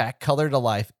high-impact color to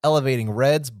life, elevating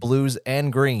reds, blues,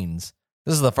 and greens.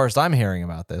 This is the first I'm hearing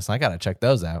about this. I got to check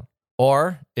those out.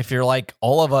 Or if you're like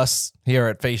all of us here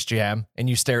at Face Jam and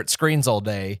you stare at screens all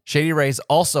day, Shady Rays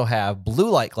also have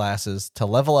blue light glasses to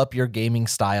level up your gaming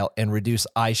style and reduce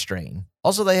eye strain.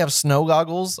 Also, they have snow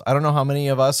goggles. I don't know how many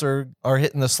of us are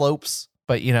hitting the slopes,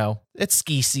 but it's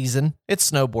ski season.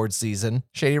 It's snowboard season.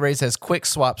 Shady Rays has quick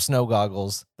swap snow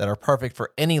goggles that are perfect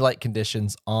for any light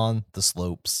conditions on the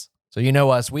slopes. So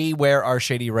us, we wear our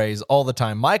Shady Rays all the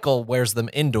time. Michael wears them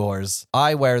indoors.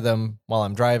 I wear them while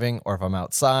I'm driving or if I'm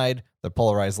outside. The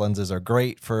polarized lenses are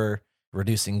great for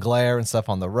reducing glare and stuff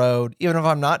on the road, even if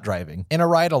I'm not driving. In a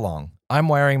ride along, I'm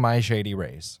wearing my Shady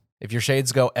Rays. If your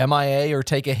shades go MIA or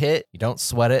take a hit, you don't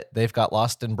sweat it. They've got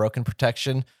lost and broken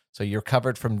protection, so you're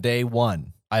covered from day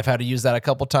one. I've had to use that a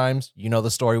couple times. You know the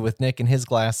story with Nick and his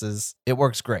glasses. It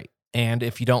works great. And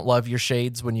if you don't love your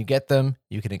shades when you get them,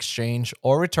 you can exchange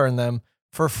or return them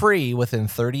for free within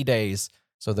 30 days,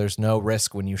 so there's no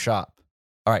risk when you shop.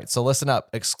 All right, so listen up.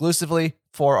 Exclusively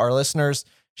for our listeners,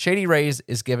 Shady Rays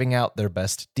is giving out their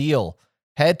best deal.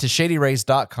 Head to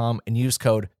shadyrays.com and use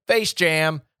code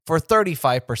FACEJAM for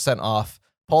 35% off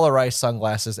polarized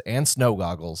sunglasses and snow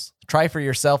goggles. Try for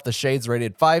yourself the shades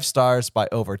rated 5 stars by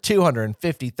over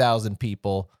 250,000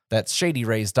 people. That's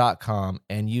shadyrays.com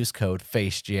and use code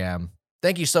FACEJAM.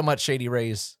 Thank you so much, Shady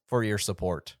Rays, for your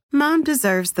support. Mom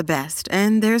deserves the best,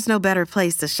 and there's no better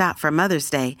place to shop for Mother's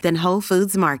Day than Whole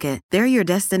Foods Market. They're your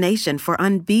destination for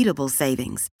unbeatable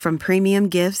savings, from premium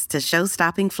gifts to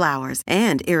show-stopping flowers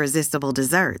and irresistible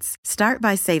desserts. Start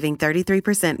by saving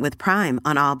 33% with Prime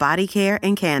on all body care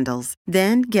and candles.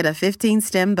 Then get a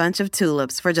 15-stem bunch of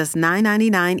tulips for just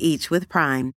 $9.99 each with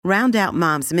Prime. Round out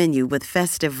Mom's menu with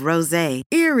festive rosé,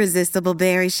 irresistible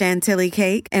berry chantilly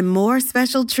cake, and more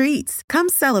special treats. Come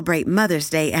celebrate Mother's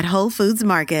Day at Whole Foods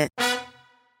Market. But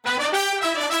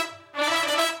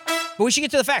we should get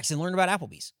to the facts and learn about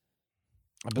Applebee's.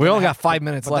 We only got 5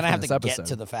 minutes But left then I in have this to episode. get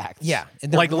to the facts. Yeah,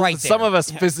 and they're Like right there. some of us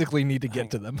physically need to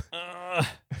get to them.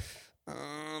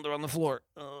 They're on the floor.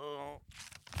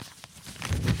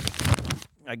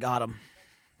 I got them.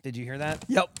 Did you hear that?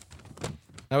 Yep.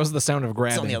 That was the sound of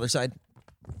grabbing. It's on the other side.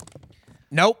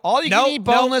 Nope. All you can eat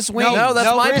boneless wings. No,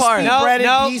 that's my crispy part. breaded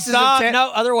No, pieces stop. of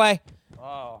No, other way.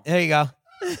 Oh. There you go.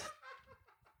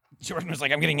 Jordan was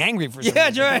like, I'm getting angry for some Yeah,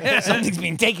 reason. Jordan. Something's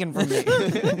being taken from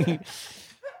me.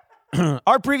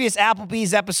 Our previous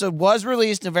Applebee's episode was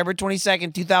released November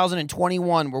 22nd,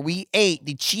 2021, where we ate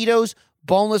the Cheetos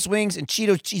boneless wings and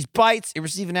Cheetos cheese bites. It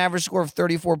received an average score of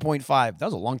 34.5. That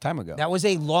was a long time ago. That was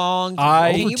a long.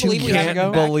 I Can you believe we haven't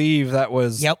can't been back? believe that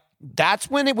was. Yep. That's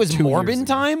when it was 2 years Morbin ago.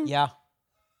 time. Yeah.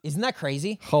 Isn't that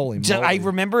crazy? Holy moly. I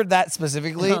remember that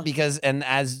specifically because, and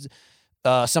as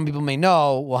some people may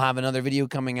know, we'll have another video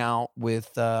coming out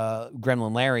with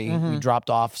Gremlin Larry. Mm-hmm. We dropped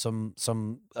off some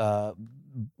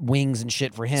wings and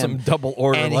shit for him. Some double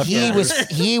order and leftovers.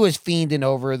 he was fiending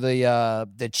over the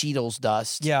Cheetos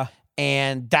dust. Yeah.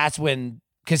 And that's when,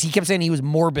 because he kept saying he was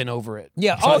morbid over it.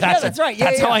 Yeah. So Oh, yeah, that's right. Yeah,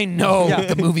 that's yeah, how yeah. I know Yeah.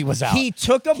 the movie was out. He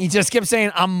took a. He just kept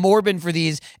saying, I'm morbid for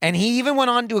these. And he even went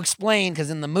on to explain,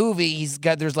 because in the movie,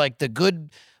 there's like the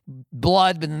good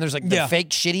blood, but then there's like the Yeah. fake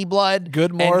shitty blood.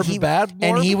 Good And morb, he- bad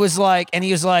And morb? he was like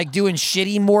doing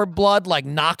shitty morb blood, like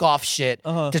knockoff shit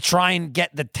to try and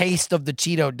get the taste of the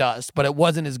Cheeto dust, but it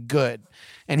wasn't as good.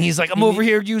 And he's like, I'm over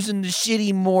here using the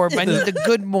shitty morb. I need the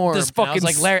good morb. This And I was fucking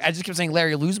like, Larry, I just kept saying,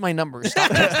 Larry, lose my number. Stop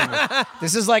texting me.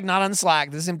 This is like not on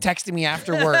Slack. This is him texting me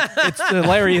after work. It's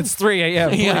Larry, it's 3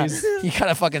 a.m. Yeah, Please. you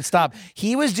gotta fucking stop.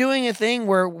 He was doing a thing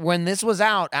where when this was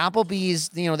out, Applebee's,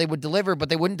 they would deliver, but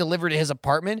they wouldn't deliver to his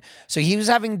apartment. So he was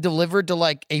having delivered to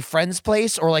like a friend's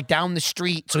place or like down the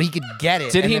street so he could get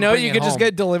it. Did and he then know bring you it could just home.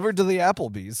 get delivered to the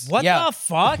Applebee's? What Yeah. the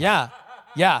fuck? Yeah,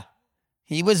 yeah.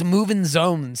 He was moving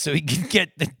zones so he could get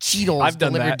the Cheetos I've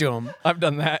done delivered that. to him. I've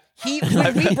done that.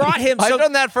 When we brought him. I've So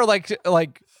done that for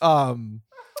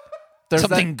there's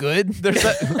Something good. There's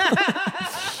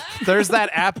there's that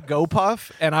app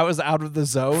GoPuff, and I was out of the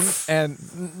zone,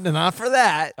 and not for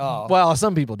that. Oh. Well,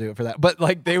 some people do it for that, but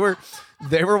like they were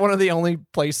one of the only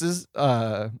places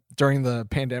during the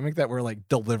pandemic that were like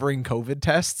delivering COVID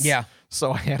tests. Yeah.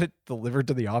 So I had it delivered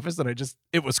to the office, and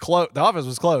it was closed. The office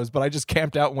was closed, but I just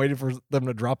camped out and waited for them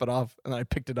to drop it off, and then I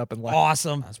picked it up and left.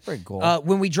 awesome. That's pretty cool.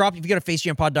 When we drop, if you go to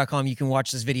facejampod.com, you can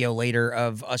watch this video later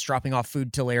of us dropping off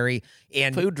food to Larry.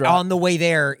 And Food drop. on the way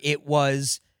there, it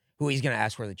was who he's going to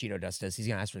ask where the Cheeto dust is. He's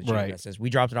going to ask where the Cheeto Right. dust is. We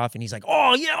dropped it off, and he's like,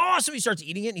 oh, yeah, awesome. He starts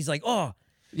eating it, and he's like, oh.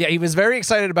 Yeah, he was very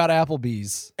excited about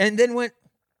Applebee's. And then went,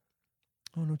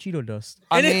 oh, no Cheeto dust.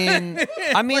 I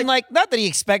mean, like, not that he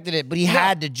expected it, but he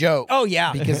had to joke. Oh,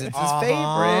 yeah. Because it's his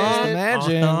favorite.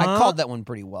 Imagine. I called that one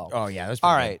pretty well. Oh, yeah. That's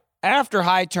All right. After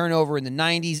high turnover in the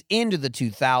 90s into the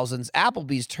 2000s,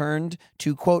 Applebee's turned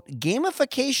to, quote,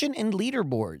 gamification and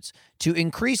leaderboards to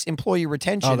increase employee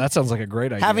retention. Oh, that sounds like a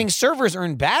great idea. Having servers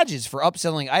earn badges for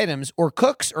upselling items or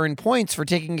cooks earn points for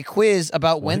taking a quiz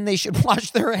about when they should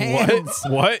wash their hands.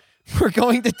 What? We're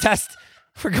going to test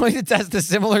a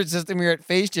similar system here at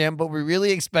Face Jam, but we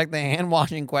really expect the hand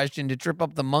washing question to trip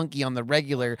up the monkey on the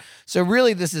regular. So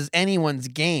really, this is anyone's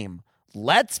game.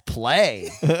 Let's play.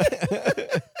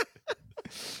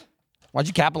 Why'd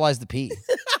you capitalize the P?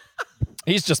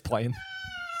 He's just playing.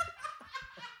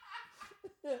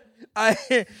 I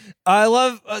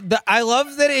love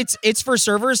that it's for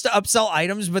servers to upsell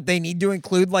items, but they need to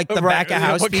include like the Right. back of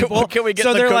house What people. can we get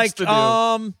so the they're cooks like, to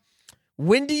do?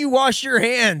 when do you wash your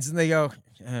hands? And they go,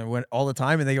 all the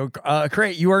time. And they go,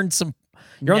 great, you earned some.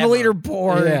 You're on the Never.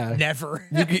 leaderboard. Yeah. Never.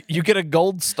 You get a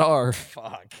gold star.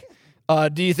 Fuck.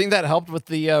 Do you think that helped with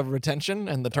the retention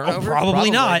and the turnover?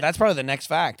 Probably not. That's probably the next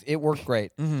fact. It worked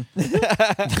great.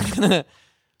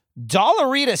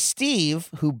 Dollarita Steve,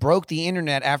 who broke the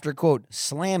internet after, quote,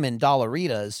 slamming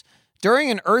Dollaritas,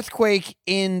 during an earthquake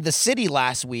in the city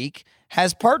last week,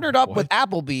 has partnered up with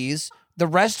Applebee's the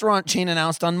restaurant chain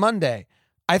announced on Monday.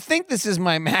 I think this is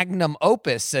my magnum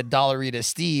opus, said Dollarita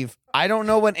Steve. I don't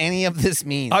know what any of this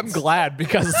means. I'm glad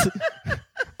because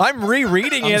I'm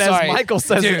rereading it sorry. as Michael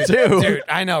says it too. Dude,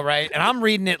 I know, right? And I'm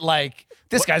reading it like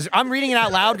I'm reading it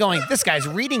out loud going, this guy's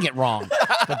reading it wrong.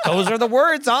 But those are the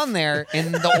words on there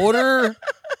in the order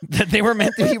that they were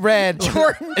meant to be read.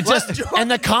 Jordan, and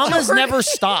the commas never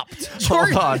stopped.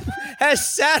 Jordan Hold on. has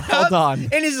sat Hold up on.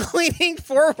 and is leaning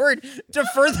forward to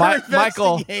further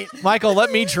investigate. Michael, let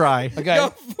me try. Okay. Go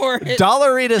for it.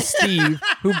 Dollarita Steve,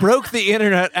 who broke the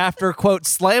internet after, quote,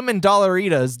 slamming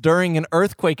Dollaritas during an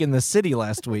earthquake in the city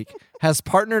last week, has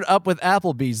partnered up with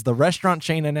Applebee's, the restaurant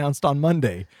chain announced on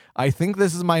Monday. I think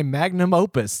this is my magnum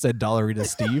opus, said Dollarita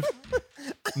Steve.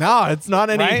 No, it's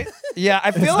not any. Right? Yeah, I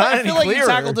feel not any like you clearer.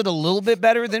 tackled it a little bit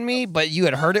better than me, but you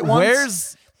had heard it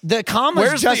once. The commas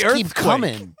where's just the keep earthquake?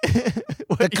 coming.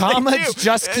 The commas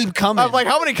just keep coming. I'm like,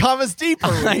 how many commas deep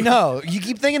are we? I know. You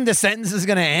keep thinking the sentence is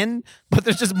going to end, but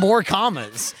there's just more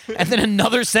commas. And then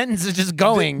another sentence is just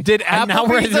going. Did and now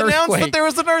we're in Applebee's an announce earthquake. that there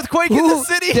was an earthquake in the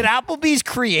city? Did Applebee's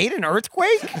create an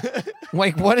earthquake?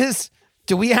 Like,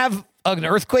 do we have an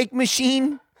earthquake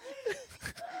machine?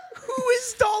 Who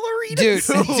is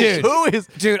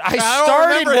Dollarita? Dude, I don't started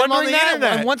remember him on wondering the that.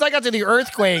 internet. And once I got to the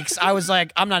earthquakes, I was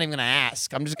like, I'm not even going to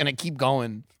ask. I'm just going to keep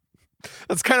going.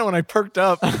 That's kind of when I perked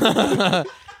up.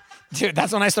 Dude,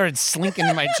 that's when I started slinking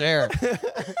in my chair.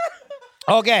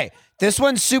 Okay, this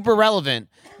one's super relevant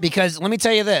because let me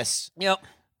tell you this. Yep.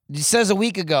 It says a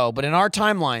week ago, but in our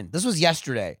timeline, this was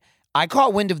yesterday. I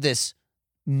caught wind of this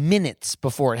minutes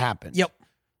before it happened. Yep.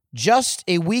 Just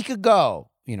a week ago,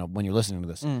 when you're listening to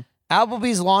this,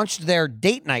 Applebee's launched their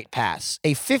date night pass,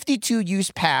 a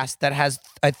 52-use pass that has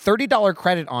a $30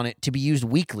 credit on it to be used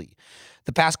weekly.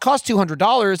 The pass cost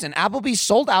 $200, and Applebee's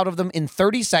sold out of them in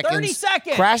 30 seconds. 30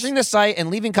 seconds! Crashing the site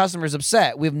and leaving customers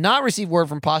upset. We have not received word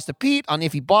from Pasta Pete on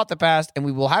if he bought the pass, and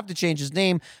we will have to change his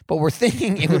name, but we're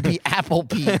thinking it would be Apple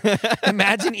Pete.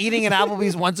 Imagine eating at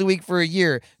Applebee's once a week for a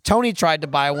year. Tony tried to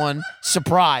buy one.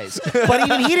 Surprise. But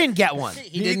even he didn't get one.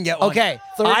 He didn't get one. Okay.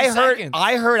 30 seconds.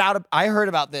 I heard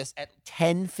about this at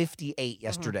 10:58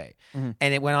 yesterday, and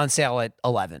it went on sale at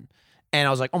 11. And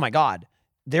I was like, oh my God.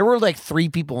 There were like 3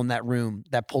 people in that room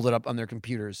that pulled it up on their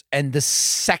computers. And the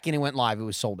second it went live, it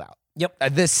was sold out. Yep.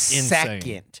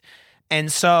 Second.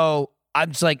 And so I'm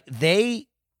just like, they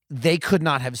could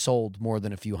not have sold more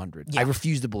than a few hundred. Yeah. I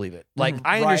refuse to believe it. Like,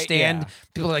 I Right, understand yeah.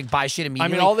 people like buy shit I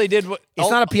immediately. mean, all they did was it's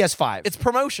not a PS5. It's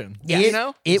promotion. Yeah. You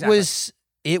know? It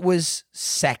was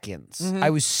seconds.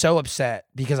 I was so upset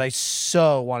because I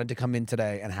so wanted to come in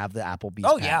today and have the Applebee's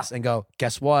Oh, pass yeah. and go,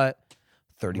 guess what?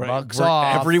 $30 bucks We're-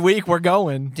 off. Every week we're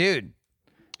going. Dude,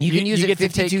 you can use you it get to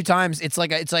 52 times. It's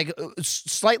like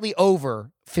slightly over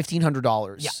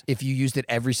 $1,500 Yeah. if you used it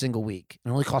every single week. It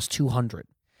only costs $200.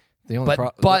 The only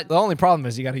But- the only problem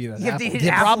is you got to eat that. You have to apple. eat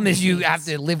The problem is you Applebee's. have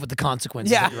to live with the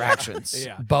consequences Yeah. of your actions.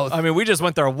 Yeah. Both. I mean, we just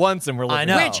went there once and we're living. I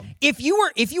know. Which, if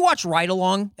you watch Ride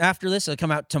Along after this, it'll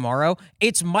come out tomorrow.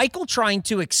 It's Michael trying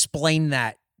to explain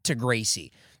that to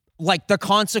Gracie, like the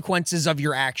consequences of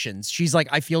your actions. She's like,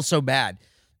 I feel so bad,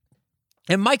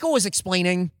 and Michael was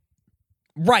explaining,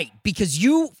 right, because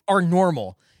you are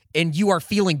normal and you are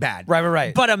feeling bad,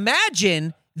 Right. But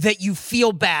imagine that you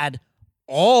feel bad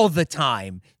all the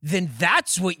time. Then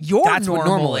that's what That's what normal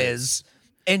normal is.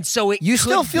 And so it You could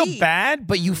still feel be- bad,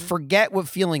 but you forget what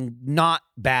feeling not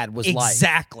bad was like.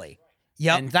 Exactly.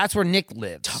 Yep. And that's where Nick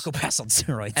lives. Taco Pass on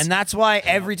steroids. And that's why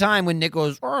every time when Nick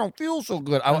goes, oh, I don't feel so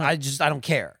good, I don't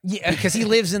care. Yeah. Because he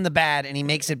lives in the bad and he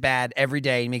makes it bad every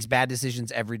day. He makes bad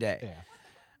decisions every day.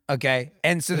 Yeah. Okay.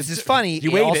 And so this is funny.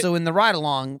 You ate also in the ride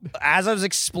along, as I was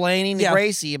explaining to Yeah.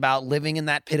 Gracie about living in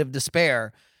that pit of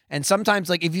despair. And sometimes,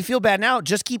 like, if you feel bad now,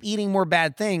 just keep eating more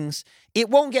bad things. It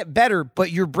won't get better,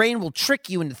 but your brain will trick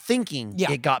you into thinking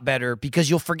it got better because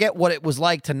you'll forget what it was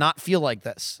like to not feel like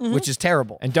this, which is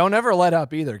terrible. And don't ever let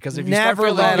up either, because if you start Never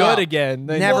feeling let good up. again,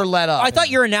 then Never let up. I thought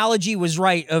your analogy was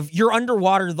right of you're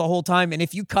underwater the whole time, and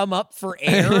if you come up for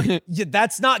air,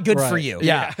 that's not good for you.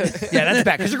 Yeah. Yeah, that's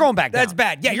bad because you're going back down. That's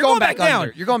bad. Yeah, you're going back down.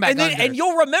 under. You're going back and then, under. and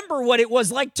you'll remember what it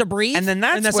was like to breathe. And then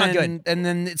that's not when, good. and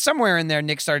then somewhere in there,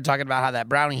 Nick started talking about how that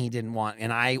brownie he didn't want,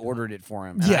 and I ordered it for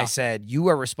him. And Yeah. I said, you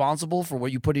are responsible for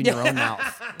what you put in your own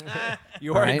mouth.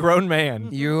 you are a Right? grown man.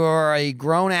 You are a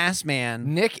grown-ass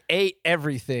man. Nick ate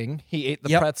everything. He ate the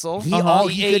Yep. pretzel. He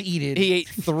could eat it. He ate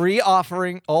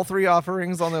all 3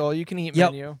 offerings on the all-you-can-eat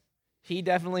Yep. menu. He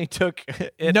definitely took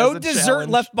it No as a dessert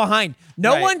challenge. left behind.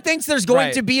 No Right. one thinks there's going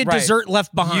Right, to be a right. dessert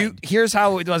left behind. Here's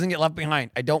how it doesn't get left behind.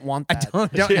 I don't want that.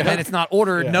 don't- And then it's not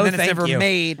ordered. No, and then it's thank never you.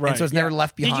 made, and so it's never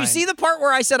left behind. Did you see the part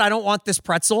where I said I don't want this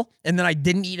pretzel and then I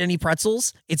didn't eat any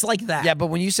pretzels? It's like that. Yeah, but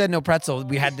when you said no pretzel,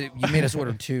 we had to. You made us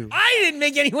order 2. I didn't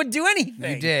make anyone do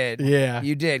anything. You did. Yeah.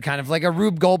 You did. Kind of like a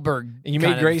Rube Goldberg. And you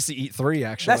kind made of- Gracie eat 3,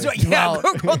 actually. That's what. Yeah.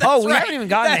 Well, that's oh, we right. haven't even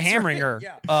gotten the That's ham right. ringer.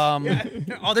 Yeah.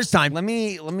 Oh, there's time. Let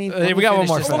me. we got one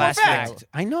more This fact. last One more fact. fact.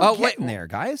 I know. Oh, I'm wait. getting there,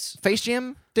 guys. Face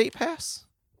Jam date pass?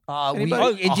 We, Oh, do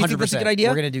you think that's a good idea?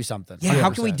 We're gonna do something. Yeah. How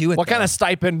can we 100%. do it? What kind though? of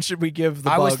stipend should we give the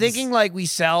I was bugs? thinking like we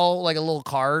sell like a little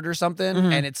card or something,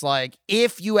 and it's like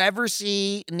if you ever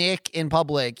see Nick in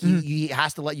public, he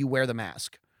has to let you wear the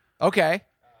mask. Okay.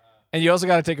 And you also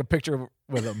got to take a picture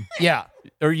with him. Yeah,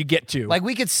 Or you get to. like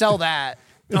we could sell that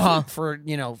for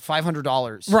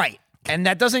 $500, Right. And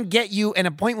that doesn't get you an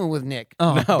appointment with Nick.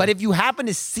 No. But if you happen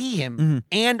to see him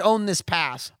and own this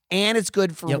pass, and it's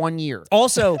good for 1 year,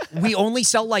 Also, we only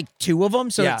sell like 2 of them,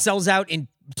 so Yeah. it sells out in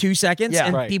 2 seconds, Yeah.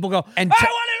 and Right. people go, And I to-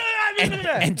 want it.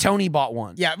 and Tony bought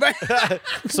one. Yeah.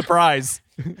 Surprise.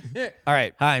 All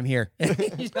right. Hi, I'm here.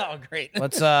 Oh, great.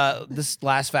 Let's this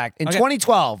last fact. In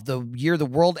 2012, the year the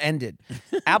world ended,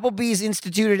 Applebee's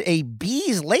instituted a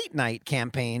Bees Late Night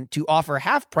campaign to offer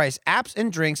half-price apps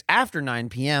and drinks after 9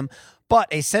 p.m., but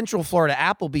a Central Florida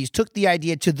Applebee's took the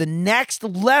idea to the next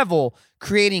level,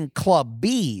 creating Club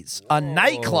Bees, a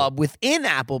nightclub within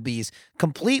Applebee's,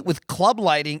 complete with club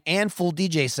lighting and full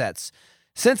DJ sets.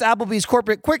 Since Applebee's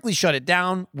corporate quickly shut it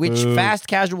down, which fast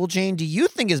casual chain do you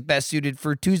think is best suited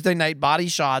for Tuesday night body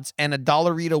shots and a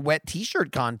Dollarita wet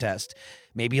t-shirt contest?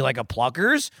 Maybe like a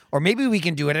Pluckers? Or maybe we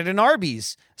can do it at an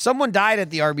Arby's. Someone died at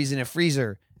the Arby's in a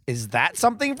freezer. Is that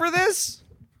something for this?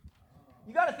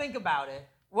 You got to think about it.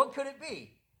 What could it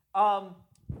be?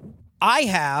 I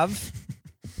have.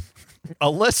 A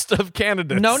list of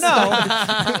candidates. No.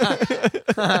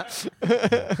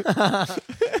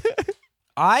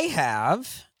 I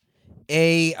have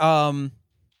a Let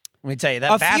me tell you,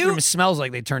 that A bathroom few- smells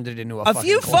like they turned it into a a fucking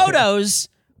few club. photos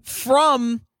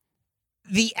from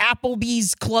the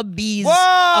Applebee's Club Bees Whoa!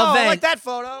 I event. like that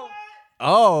photo.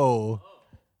 Oh.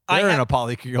 I They're in have- a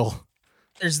polycule.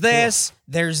 There's this.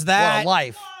 There's What that. a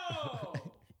life.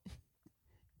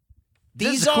 This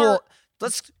These is are cool.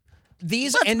 Let's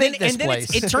and make then this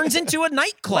place. it turns into a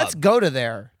nightclub. let's go to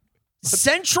there.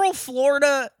 Central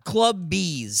Florida Club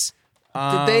Bees.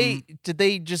 Did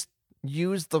they just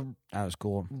use the That was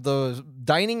cool.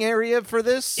 dining area for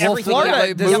this? Well, Everything- Florida, yeah,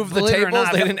 They this- moved the believe it or tables.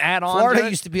 not, They didn't add on. Florida to it?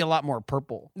 used to be a lot more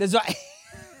purple. There's a-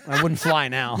 I wouldn't fly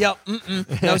now. Yep.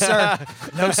 Mm-mm. No, sir.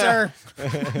 No, sir.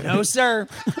 No, sir.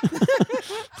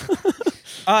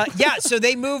 Yeah. So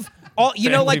they move all. You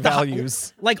know, Family like the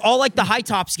values. like all like the high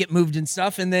tops get moved and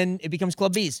stuff, and then it becomes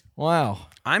Club Bees. Wow.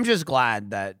 I'm just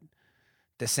glad that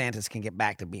DeSantis can get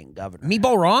back to being governor.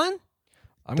 Meatball Ron.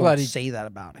 I'm Don't glad he. say that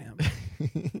about him.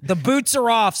 The boots are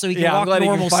off, so he can Yeah, I'm walk glad he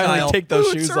normal can finally style. take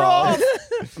those shoes off.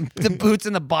 The boots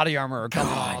and the body armor are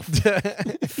coming off.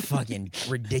 Fucking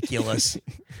ridiculous.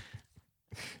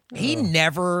 He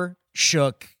never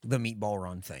shook the Meatball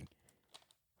Ron thing.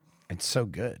 It's so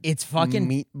good. It's fucking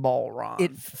meatball Ron.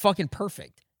 It fucking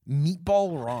perfect.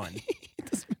 Meatball Ron.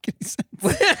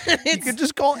 You could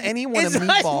just call anyone a It's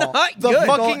meatball. not The good.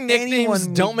 fucking nicknames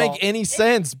don't make any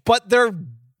sense, but they're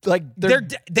like they're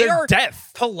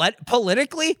death.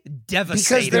 Politically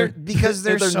devastating. because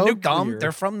they're They're so nuclear. dumb.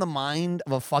 They're from the mind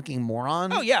of a fucking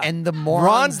moron. Oh, yeah. And the Ron's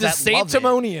morons the that love it,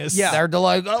 sanctimonious. they're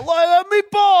like, I like a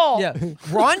meatball. Yeah.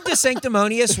 Ron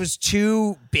DeSanctimonious was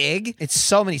too big. It's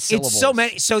so many syllables. It's so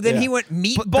many. So then Yeah. he went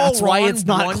Meatball that's Ron. why it's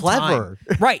not one clever.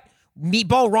 time. Right.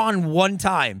 Meatball Ron one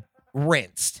time.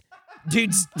 Rinsed.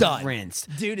 Dude's done.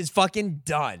 Rinsed. Dude is fucking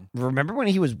done. Remember when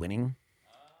he was winning?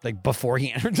 Like before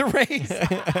he entered the race?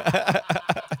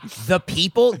 The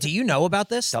people, do you know about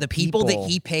this? The people that people.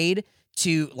 he paid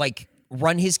to like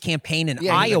run his campaign in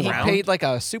Yeah, he Iowa. paid like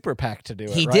a super PAC to do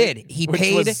it. He right? did. He Which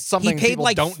paid was something he paid people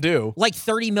like don't do. like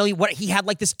 30 million. What he had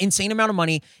like this insane amount of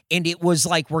money, and it was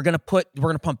like we're gonna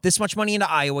pump this much money into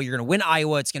Iowa. You're gonna win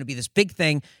Iowa. It's gonna be this big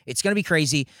thing. It's gonna be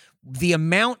crazy. The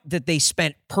amount that they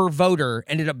spent per voter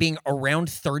ended up being around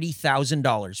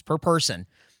 $30,000 per person,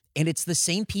 and it's the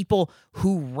same people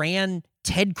who ran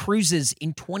Ted Cruz's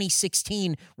in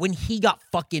 2016 when he got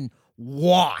fucking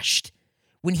washed.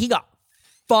 When he got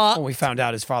fucked. When we found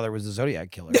out his father was the Zodiac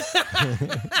killer.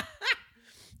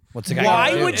 What's the guy?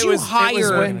 Why gonna would do? you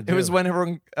hire- It was when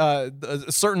everyone,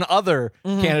 certain other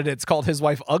candidates called his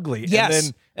wife ugly.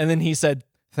 Yes. And then he said,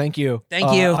 "Thank you,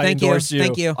 Thank you, I thank you, endorse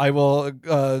thank you. I will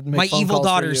make My phone evil calls for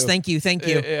daughters. you." Thank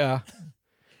you. Yeah.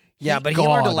 Yeah, but he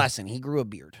learned a God. lesson. He grew a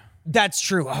beard. That's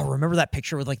true. Oh, remember that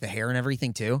picture with like the hair and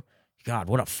everything too? God,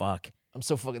 what a fuck. I'm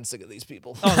so fucking sick of these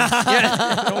people.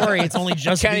 Yeah, don't worry, it's only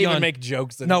just Can't begun. even make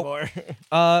jokes Nope. anymore.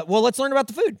 Well, let's learn about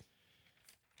the food.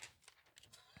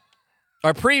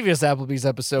 Our previous Applebee's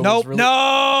episode Nope. was really...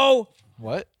 No.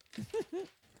 What?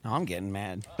 No, I'm getting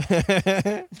mad.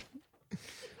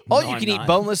 All No, you I'm can eat not.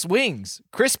 boneless wings.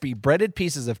 Crispy, breaded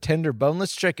pieces of tender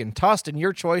boneless chicken tossed in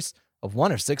your choice of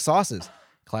 1 of 6 sauces.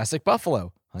 Classic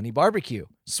buffalo, honey barbecue,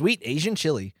 sweet Asian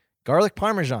chili, garlic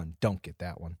parmesan. Don't get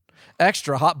that one.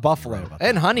 Extra hot buffalo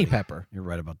and honey pepper. You're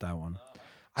right about that one.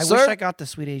 I Sir- wish I got the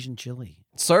sweet Asian chili.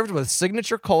 Served with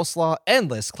signature coleslaw,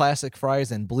 endless classic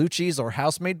fries, and blue cheese or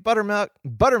house-made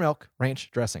buttermilk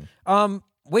ranch dressing.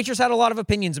 Waitress had a lot of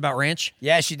opinions about ranch.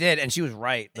 Yeah, she did, and she was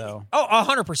right though. Oh,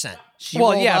 100%. She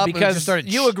Well, rolled yeah, up and because just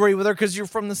started you agree with her because you're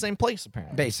from the same place,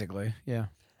 apparently. basically. Yeah.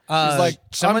 She's like,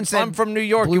 someone said I'm from New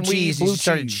York blue and we eat cheese. blue She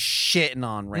started cheese. shitting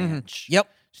on ranch. Yep.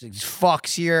 She's like, these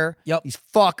fucks here. Yep. These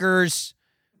fuckers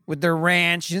with their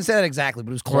ranch. She didn't say that exactly, but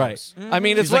it was close. Right. I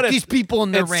mean, it's She's what like, it- these people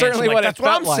in their it's ranch. certainly I'm like, what that's it what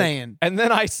felt I'm like. saying. And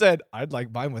then I said, I'd like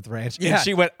mine with ranch. Yeah. And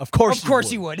she went, of course Of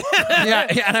course you would. yeah,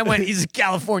 and I went, he's a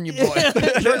California boy.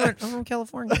 Jordan went, I'm from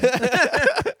California.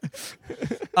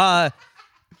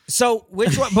 So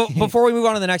which one? Before we move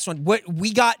on to the next one,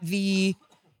 we got the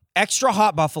extra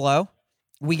hot buffalo,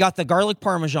 we got the garlic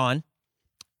parmesan,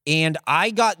 and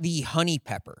I got the honey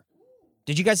pepper.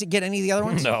 Did you guys get any of the other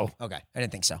ones? No. Okay, I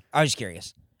didn't think so. I was just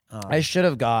curious. I should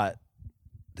have got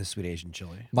the sweet Asian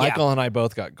chili. Michael and I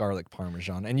both got garlic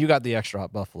parmesan, and you got the extra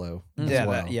hot buffalo as Yeah,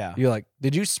 well. that- yeah. You like?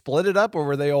 Did you split it up, or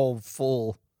were they all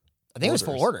full? I think it was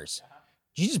full orders.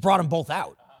 She just brought them both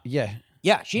out. Yeah.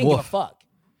 Yeah, she didn't give a Woof. fuck.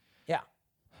 Yeah.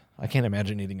 I can't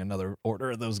imagine eating another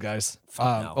order of those guys.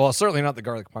 no. Well, certainly not the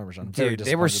garlic parmesan. I'm very Dude,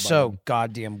 they were disappointed by so them.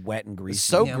 goddamn wet and greasy.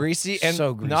 so Yeah. greasy and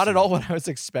So not at greasy. all what I was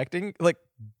expecting. Like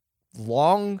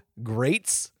long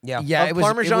grates. Yeah. Yeah, of it was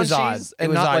Parmesan it was odd. cheese It and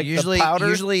was not odd. like the usually, powder.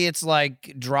 usually it's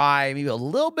like dry, maybe a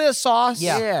little bit of sauce.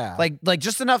 Yeah. like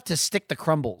just enough to stick the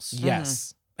crumbles.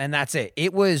 Yes. And that's it.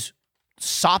 It was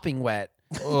sopping wet.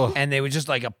 Ugh. And they were just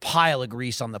like a pile of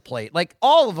grease on the plate. Like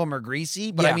all of them are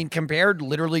greasy, but I Yeah. mean, compared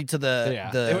literally to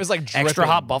the It was like extra dripping-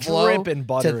 hot buffalo dripping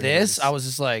butter to and this, grease. I was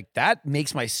just like, that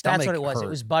makes my stomach. That's what it was. hurt. It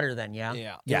was butter then, yeah.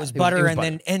 Yeah. It was it butter, was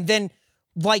and then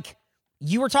like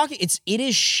you were talking, it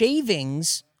is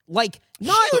shavings, like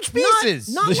not Huge pieces.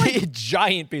 Not like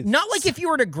giant piece. not like if you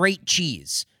were to grate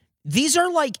cheese. These are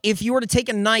like if you were to take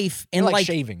a knife and Like like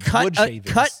shavings, cut wood a,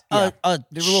 shavings. cut Yeah. a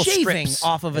They were little shaving strips.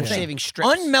 off of a Yeah. thing. Shaving strips.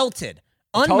 Unmelted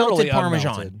Totally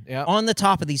Parmesan unmelted, yeah. on the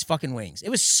top of these fucking wings. It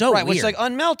was so right, weird. which like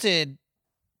unmelted,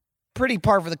 pretty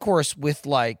par for the course with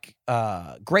like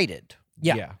grated,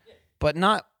 yeah. but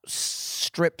not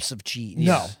strips of cheese.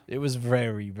 No. It was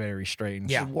very, very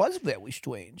strange. Yeah. It was very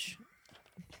strange.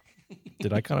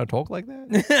 Did I kind of talk like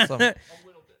that?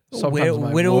 Sometimes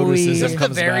my Widowy- witticism Just the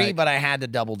comes very, back. but I had to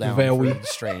double down. Very. for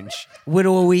strange.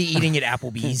 Widowy eating at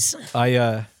Applebee's.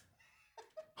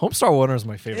 Homestar Warner is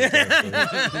my favorite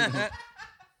character.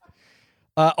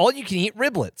 All you can eat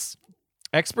riblets.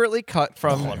 Expertly cut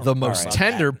from the most right.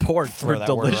 tender pork for that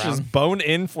word delicious around.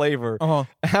 bone-in flavor. Uh-huh.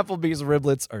 Applebee's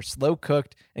riblets are slow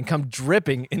cooked and come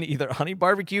dripping in either honey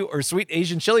barbecue or sweet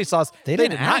Asian chili sauce. They They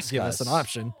didn't did not ask give us. us an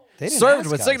option. They didn't Served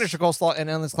ask with us. signature coleslaw and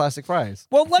endless classic fries.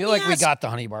 Well, I let feel me like we ask- got the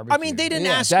honey barbecue. I mean, they didn't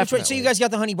Yeah, ask which way. So definitely. you guys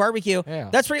got the honey barbecue. Yeah.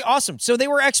 That's pretty awesome. So they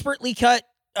were expertly cut.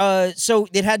 So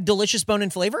it had delicious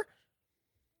bone-in flavor.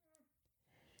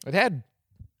 It had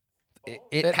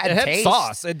It had taste.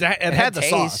 sauce. It had the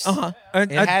taste. sauce. Uh-huh.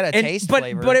 It had a taste but,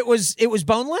 flavor. But it was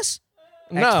boneless.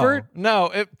 Expert?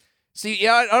 No. I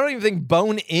don't even think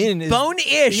bone in is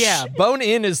Bone-ish. Yeah, bone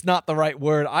in is not the right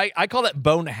word. I call that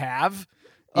bone have.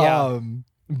 Yeah.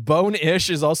 Bone-ish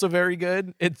is also very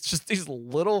good. It's just these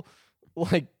little,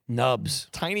 like, Nubs.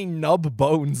 tiny nub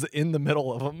bones in the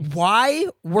middle of them. Why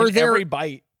were In there? every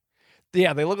bite?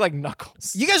 Yeah, they look like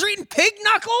knuckles. You guys are eating pig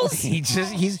knuckles?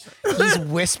 He's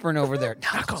whispering over there.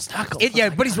 Knuckles. Yeah,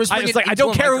 but he's whispering. I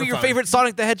don't care who your favorite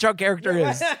Sonic the Hedgehog character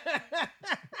is.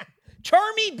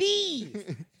 Charmy B.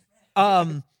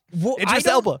 Idris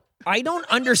Elba. I don't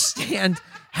understand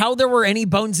how there were any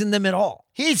bones in them at all.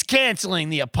 He's canceling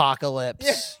the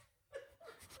apocalypse.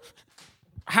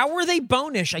 How were they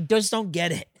bone-ish? I just don't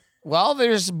get it. Well,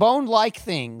 there's bone-like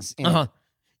things. In it.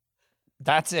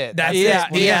 That's it. That's Yeah,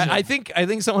 it. yeah. I think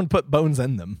someone put bones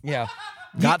in them. yeah.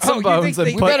 Got some bones and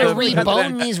You put better them-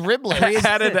 rebone these riblets.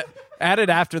 added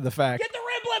after the fact. Get the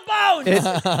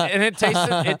riblet bones. And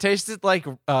it tasted like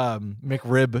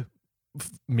McRib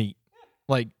meat,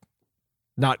 like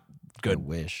not good.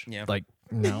 wish. Yeah. Like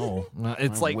no,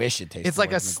 it's I like wish it tasted it's like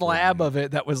like a slab of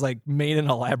it that was like made in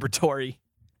a laboratory.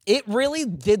 It really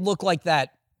did look like that,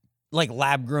 like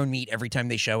lab-grown meat every time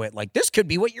they show it. Like, this could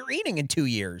be what you're eating in 2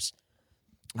 years.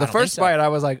 The first bite, I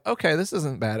was like, okay, this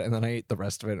isn't bad. And then I ate the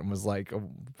rest of it and was like, oh,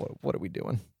 what are we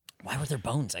doing? Why were there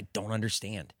bones? I don't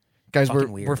understand. Guys,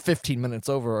 Fucking we're weird. 15 minutes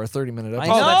over our 30-minute I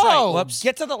episode. know. that's right. Whoops.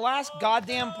 Get to the last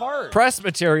goddamn part. Press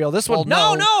material. This one.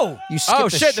 No, no. You skipped Oh,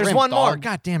 the shit, there's shrimp, one more. dog.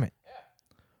 God damn it.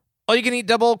 Oh, you can eat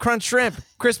double crunch shrimp.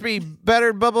 Crispy,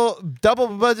 battered, double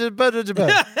budget.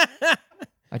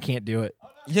 I can't do it.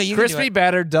 Yeah, you can do Crispy, it.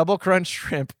 battered, double crunch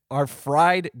shrimp are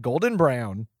fried golden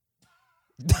brown.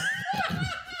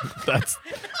 That's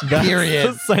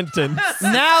Period. the sentence.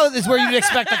 Now is where you'd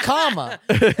expect a comma.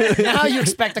 Now you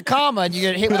expect a comma and you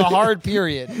get hit with a hard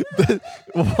period.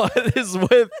 What is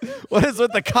with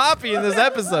the copy in this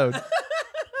episode?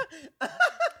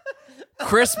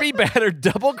 Crispy, battered,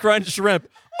 double crunch shrimp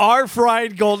are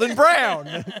fried golden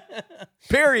brown.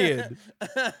 Period.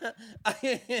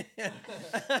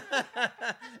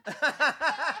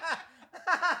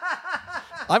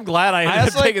 I'm glad I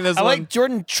ended up taking this I one. like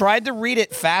Jordan tried to read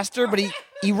it faster, but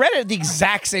he read it at the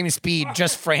exact same speed,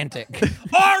 just frantic.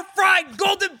 Are fried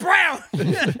golden brown.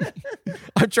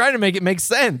 I'm trying to make it make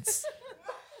sense.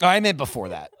 Oh, I meant before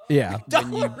that. Yeah.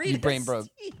 When you brain broke.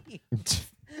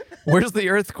 Where's the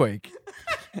earthquake?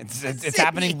 It's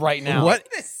happening right now.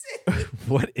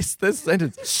 What is this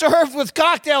sentence? Served with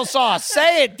cocktail sauce.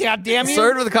 Say it, damn you.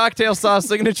 Served with a cocktail sauce,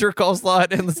 signature coleslaw,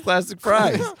 and endless classic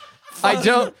fries. I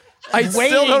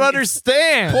still don't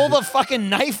understand. Pull the fucking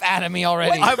knife out of me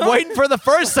already. I'm waiting for the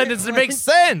first sentence to make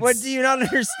sense. What do you not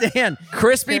understand?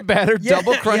 Crispy, battered,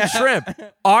 double crunch shrimp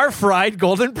are fried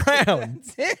golden brown.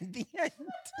 That's it. The end.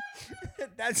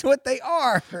 That's what they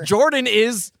are. Jordan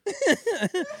is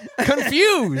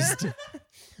confused.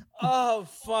 Oh,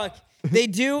 fuck. They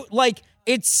do, like,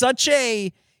 it's such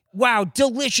a, wow,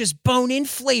 delicious bone-in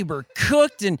flavor,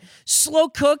 cooked and slow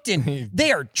cooked, and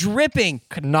they are dripping.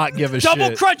 Could not give a Double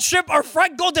shit. crunch shrimp are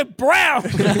fried golden brown.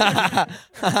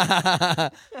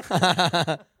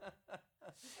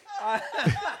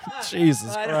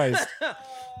 Jesus Christ.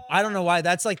 I don't know why.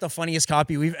 That's like the funniest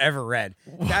copy we've ever read.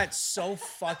 That's so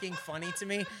fucking funny to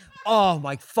me. Oh,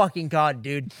 my fucking God,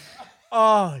 dude.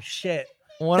 Oh, shit.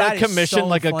 When That I is commissioned so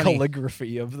like a funny.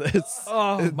 calligraphy of this.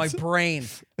 Oh, my brain.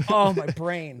 Oh, my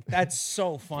brain. That's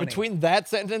so funny. Between that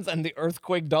sentence and the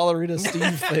earthquake Dollarita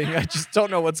Steve thing, I just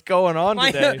don't know what's going on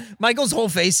today. Michael's whole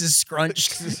face is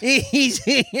scrunched. I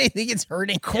think it's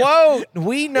hurting. Quote,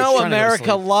 we know trying to go to America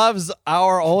sleep. loves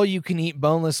our all-you-can-eat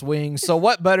boneless wings, so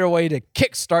what better way to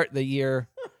kickstart the year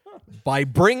by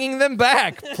bringing them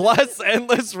back, plus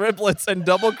endless riblets and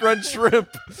double crunch shrimp,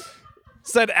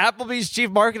 said Applebee's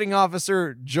chief marketing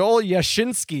officer, Joel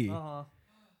Yashinsky.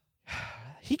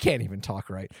 He can't even talk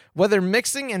right. Whether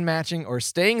mixing and matching or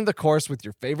staying the course with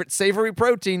your favorite savory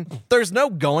protein, there's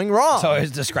no going wrong. So I always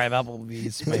describe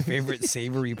Applebee's my favorite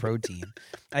savory protein.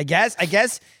 I guess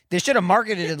they should have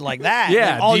marketed it like that.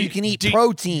 Yeah, Like, all do you can eat do-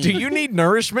 protein. Do you need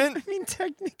nourishment? I mean,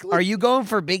 technically. Are you going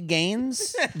for big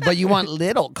gains, but you want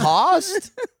little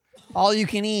cost? All you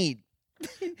can eat.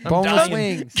 Boneless dying.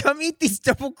 wings. Come eat these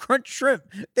double crunch shrimp.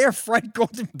 They're fried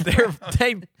golden brown.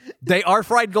 They are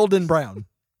fried golden brown.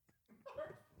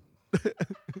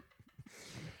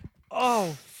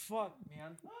 Oh, fuck,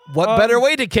 man. What better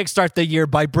way to kickstart the year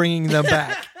by bringing them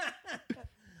back?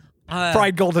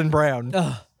 Fried golden brown.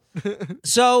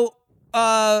 So,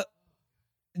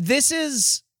 this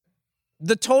is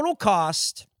the total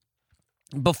cost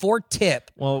before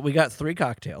tip. Well, we got 3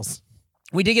 cocktails.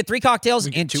 We did get 3 cocktails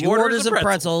and 2 orders of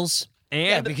pretzels.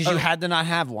 And Because you had to not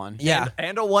have one. Yeah.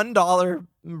 and a $1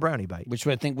 brownie bite. Which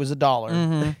I think was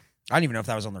 $1. I don't even know if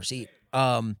that was on the receipt.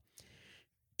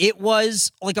 It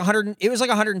was like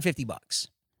 $150.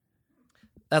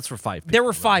 That's for 5 people. There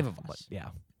were 5 of us. Yeah.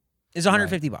 It's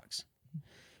 $150.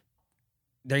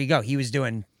 There you go. He was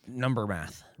doing number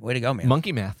math. Way to go, man.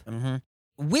 Monkey math.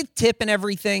 With tip and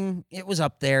everything, it was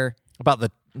up there. About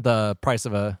the price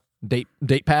of a date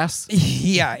pass.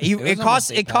 Yeah, it almost costs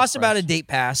date pass about price. a date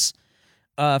pass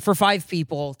for 5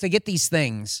 people to get these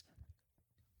things.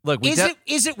 Look,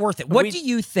 Is it worth it? What do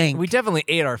you think? We definitely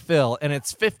ate our fill, and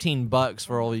it's $15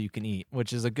 for all you can eat,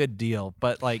 which is a good deal.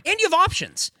 But like, and you have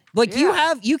options. Like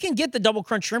you can get the double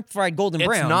crunch shrimp fried golden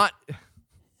brown.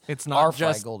 It's not Our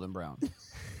just fried golden brown.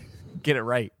 get it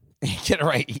right. Get it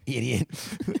right, you idiot.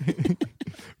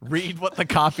 Read what the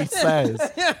copy says.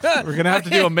 We're gonna have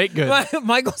to do a make good.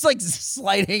 Michael's like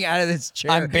sliding out of this chair.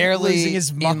 I'm barely losing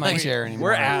his in mind. my chair anymore.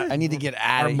 We're at- I need to get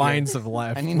out Our of here. minds have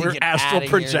left. I need to We're get astral outta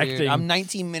here, dude. projecting. I'm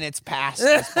 19 minutes past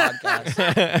this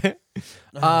podcast.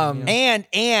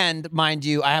 And mind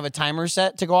you, I have a timer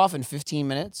set to go off in 15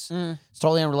 minutes. It's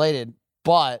totally unrelated,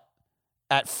 but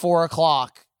at 4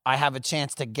 o'clock, I have a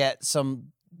chance to get some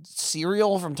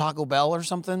cereal from Taco Bell or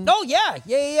something. Oh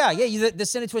yeah. You the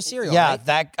send it to a cereal. Yeah, right?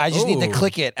 that I just need to Ooh.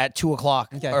 click it at 2 o'clock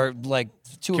Okay. or like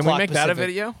 2 Can o'clock. we make that a Pacific.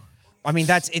 video? I mean,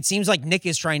 it seems like Nick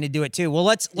is trying to do it too. Well,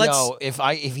 let's. Yo, if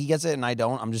he gets it and I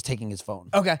don't, I'm just taking his phone.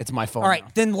 Okay. It's my phone. All right,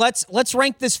 now. then let's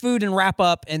rank this food and wrap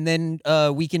up, and then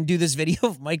we can do this video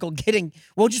of Michael getting.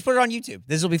 We'll just put it on YouTube.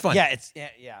 This will be fun. Yeah, it's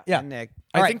yeah. And Nick.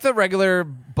 I think the regular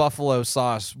buffalo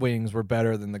sauce wings were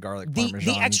better than the garlic The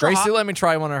parmesan. extra Gracie hot- let me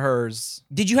try one of hers.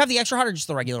 Did you have the extra hot or just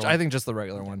the regular one? I think just the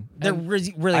regular one. there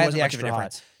really I had wasn't the much of a extra hot.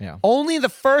 difference. Yeah. Only the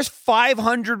first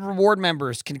 500 reward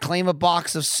members can claim a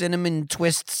box of cinnamon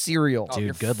twist cereal.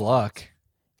 Dude, good luck.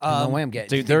 No way I'm getting.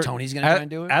 Dude, Do you think Tony's gonna try and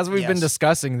do it. As we've been Yes.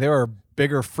 discussing, there are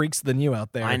bigger freaks than you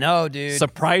out there. I know, dude.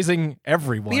 Surprising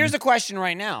everyone. But here's the question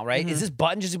right now, right? Is this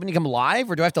button just when you come live,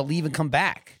 or do I have to leave and come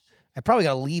back? I probably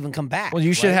got to leave and come back. well,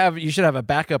 you should right? have a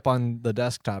backup on the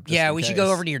desktop. Just Yeah, in we should case.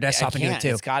 go over to your I desktop and do it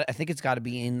can't. too. I think it's got to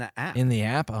be in the app. in the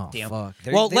app. Oh Damn. fuck.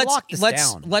 Well, They let's locked this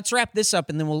down. let's wrap this up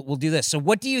and then we'll do this. So,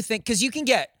 what do you think? Because you can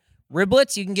get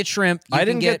riblets, you can get shrimp. You I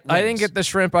can didn't get wings. the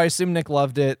shrimp. I assume Nick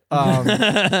loved it.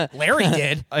 Larry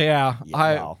did. Yeah,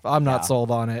 well, I'm not yeah.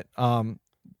 sold on it.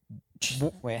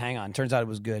 Wait, hang on. Turns out it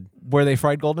was good. Were they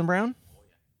fried golden brown?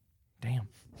 Damn.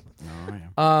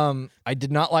 I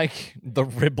did not like the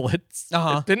riblets.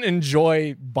 Uh-huh. Didn't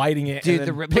enjoy biting it. Dude, and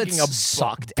the then riblets picking a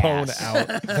sucked bone ass. out.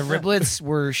 The riblets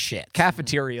were shit.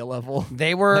 Cafeteria level.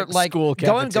 They were Like like school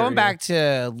going cafeteria. back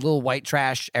to Little White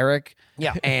Trash Eric.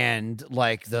 Yeah. And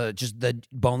like the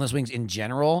boneless wings in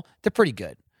general, they're pretty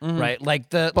good. Right? Like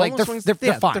the Boneless like wings, they're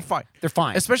yeah, fine. they're fine. They're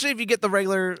fine. Especially if you get the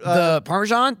regular. The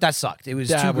Parmesan, that sucked. It was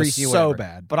That too was greasy. or so whatever.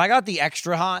 bad. But I got the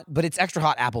extra hot, but it's extra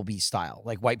hot Applebee style,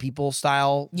 like white people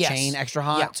style Yes. chain extra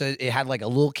hot. Yeah. So it had like a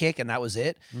little kick, and that was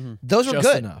it. Those were just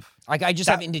good. enough. Like I just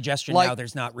have indigestion like- now.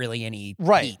 There's not really any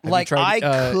Right. heat. Have Like you tried,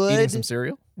 I eating could. some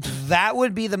cereal. That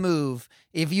would be the move.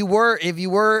 If you were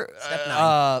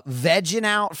vegging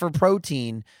out for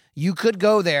protein, you could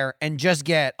go there and just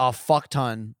get a fuck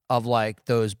ton of like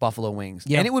those buffalo wings.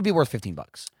 Yeah. And it would be worth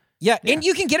 $15. Yeah, and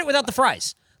you can get it without the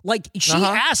fries. Like she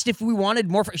asked if we wanted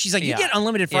more. She's like, you Yeah. get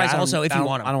unlimited Yeah, fries I don't- also if I you don't-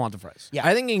 want them. I don't want the fries. Yeah.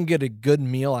 I think you can get a good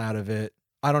meal out of it.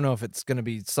 I don't know if it's going to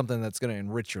be something that's going to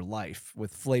enrich your life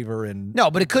with flavor and No,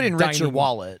 but it could enrich your Dining-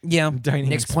 wallet. Yeah. dining.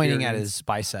 Nick's pointing at experience. his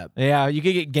bicep. Yeah, you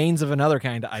could get gains of another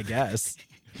kind, I guess,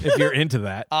 if you're into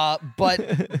that.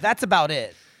 But that's about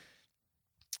it.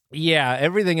 Yeah,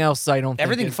 everything else I don't.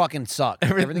 Everything think fucking sucked.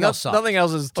 Everything else sucked. Nothing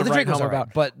else is to Well, the write drink was home alright,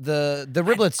 about. but the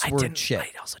riblets were shit. I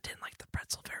also didn't like the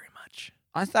pretzel very much.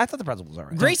 I thought the pretzel was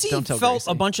alright. Gracie don't tell felt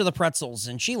Gracie. a bunch of the pretzels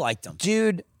and she liked them.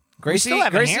 Dude, Gracie, we still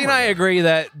haven't Gracie and hammered I it. agree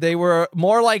that they were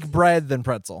more like bread than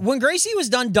pretzel. When Gracie was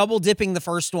done double dipping the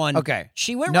first one, Okay.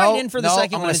 she went No, right in for the no,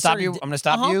 second I'm one. gonna and stop started you. di- I'm gonna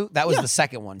stop Uh-huh. you. That was Yeah. the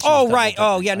second one. She Oh was right. double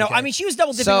Oh dipping, yeah. No, okay? I mean she was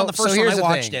double dipping on the first one. here's I the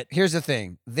watched thing. it. Here's the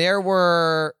thing. There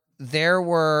were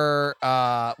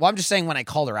well, I'm just saying when I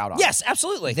called her out on it. Yes,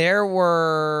 absolutely. There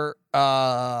were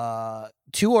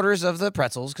 2 orders of the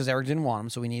pretzels because Eric didn't want them,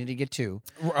 so we needed to get 2.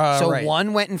 So right.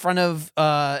 one went in front of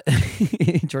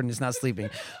Jordan is not sleeping.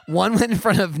 One went in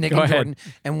front of Nick Go and ahead. Jordan,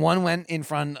 and one went in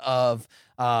front of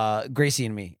Gracie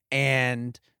and me.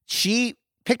 And she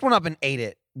picked one up and ate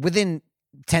it within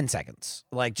 10 seconds.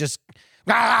 Like just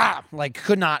like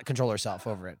could not control herself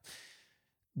over it.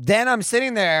 Then I'm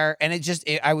sitting there, and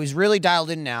I was really dialed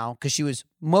in now because she was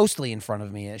mostly in front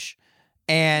of me ish.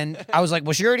 And I was like,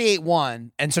 well, she already ate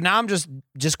one. And so now I'm just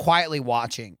quietly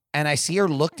watching. And I see her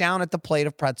look down at the plate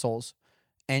of pretzels,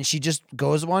 and she just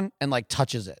goes one and like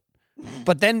touches it.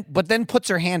 But then puts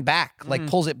her hand back, like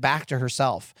pulls it back to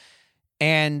herself.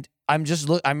 And I'm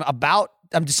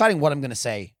deciding what I'm gonna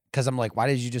say. Because I'm like, why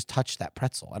did you just touch that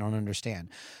pretzel? I don't understand.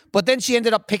 But then she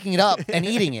ended up picking it up and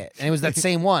eating it. And it was that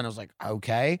same one. I was like,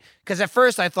 okay. Because at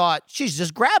first I thought she's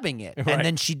just grabbing it. Right. And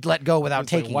then she'd let go without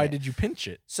It's like, taking why it. did you pinch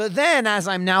it? So then as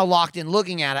I'm now locked in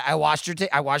looking at it, I watched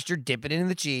her dip it in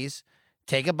the cheese,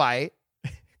 take a bite.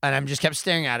 And I'm just kept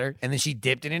staring at her. And then she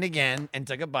dipped it in again and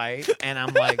took a bite. And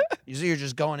I'm like, you're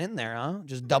just going in there, huh?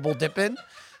 Just double dipping.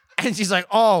 And she's like,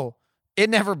 oh, it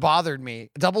never bothered me.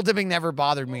 Double dipping never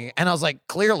bothered me. And I was like,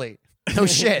 clearly. No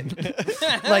shit.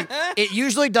 Like, it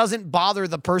usually doesn't bother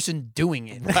the person doing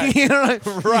it. Right. You know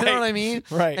what I mean?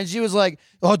 Right. And she was like,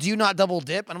 oh, do you not double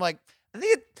dip? And I'm like, I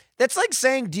think that's like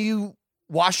saying, do you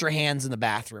wash your hands in the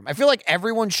bathroom. I feel like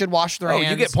everyone should wash their hands.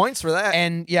 You get points for that.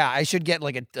 And yeah, I should get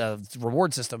like a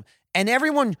reward system. And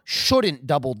everyone shouldn't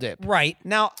double dip. Right.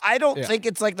 Now, I don't think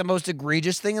it's like the most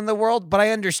egregious thing in the world, but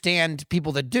I understand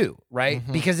people that do, right?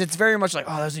 Because it's very much like,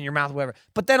 oh, that was in your mouth, whatever.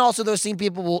 But then also those same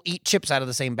people will eat chips out of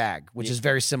the same bag, which is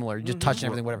very similar. You're just touching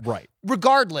everything, whatever. Right.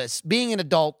 Regardless, being an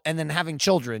adult and then having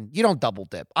children, you don't double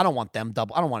dip. I don't want them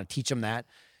double. I don't want to teach them that.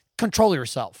 Control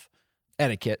yourself.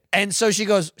 Etiquette. And so she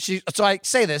goes, so I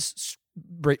say this,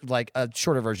 like a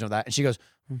shorter version of that. And she goes,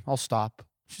 I'll stop.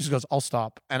 She just goes, I'll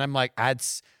stop. And I'm like,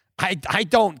 I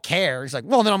don't care. He's like,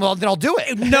 well, then I'll do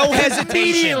it. No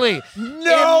hesitation.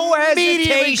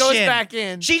 Immediately goes back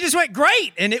in. She just went,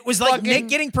 great. And it was like Nick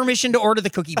getting permission to order the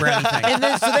cookie brownie thing. And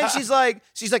then she's like,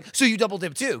 so you double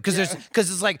dip too? Because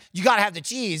it's like, you got to have the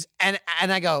cheese. And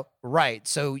I go, right.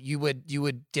 So you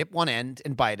would dip one end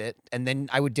and bite it. And then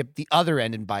I would dip the other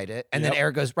end and bite it. And then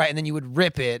Eric goes, right. And then you would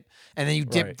rip it. And then you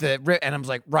dip the rip. And I was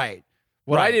like, right.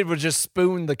 What I did was just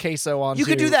spoon the queso onto You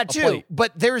could do that a too, plate.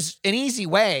 but there's an easy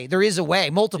way. There is a way,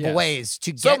 multiple ways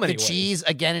to So get many the ways. cheese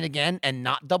again and again and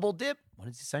not double dip. What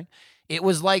is he saying? It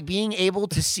was like being able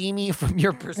to see me from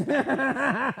your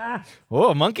perspective.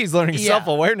 Whoa, monkey's learning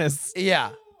self-awareness. Yeah.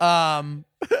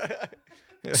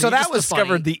 So that was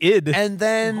discovered funny. the id. And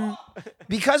then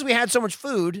because we had so much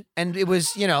food and it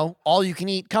was, all you can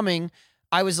eat coming,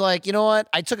 I was like, you know what?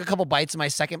 I took a couple bites of my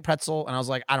second pretzel and I was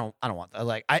like, I don't want that.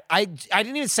 Like, I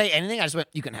didn't even say anything. I just went,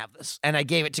 you can have this. And I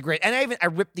gave it to Grace. And I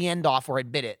ripped the end off where I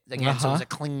bit it again. So it was a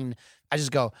clean, I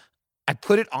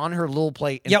put it on her little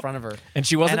plate in front of her. And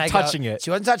she wasn't touching it.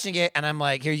 She wasn't touching it. And I'm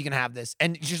like, here, you can have this.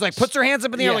 And she's like, puts her hands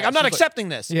up in the air like, I'm not accepting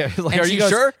this. Yeah, like, and are she you goes,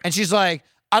 sure? And she's like,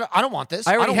 I don't want this.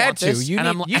 I already don't had want to. this. You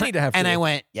and need- you need to have And food. I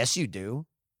went, yes, you do.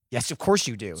 Yes, of course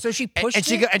you do. So she pushed and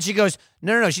it? she goes,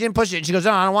 no. She didn't push it. And she goes,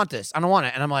 no, I don't want this. I don't want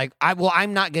it. And I'm like,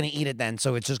 I'm not going to eat it then.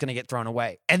 So it's just going to get thrown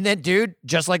away. And then, dude,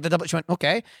 just like the double, she went,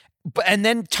 okay. And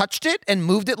then touched it and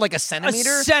moved it like a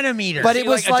centimeter. But it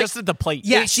was like, adjusted the plate.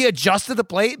 yeah, she adjusted the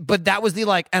plate, but that was the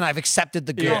and I've accepted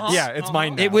the goods. Yeah, it's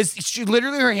mine now. It was, she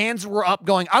literally, her hands were up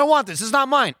going, I don't want this. It's not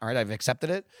mine. All right, I've accepted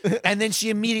it. And then she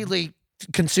immediately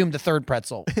consumed the third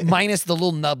pretzel, minus the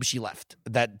little nub she left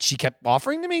that she kept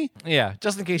offering to me. Yeah,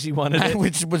 just in case you wanted it.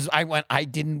 Which was, I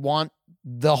didn't want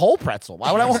the whole pretzel.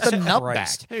 Why would I want the nub back?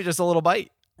 Maybe just a little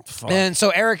bite. And so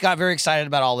Eric got very excited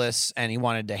about all this, and he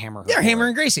wanted to hammer her. Yeah, for Hammer it.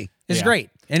 and Gracie. It's Yeah. great.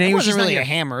 And It he was wasn't just really like a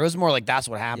hammer. It was more like that's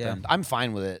what happened. I'm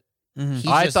fine with it. He's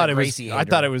I just thought a it was. Gracie I hater.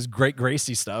 thought it was great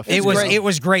Gracie stuff. It was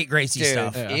great. great Gracie Dude,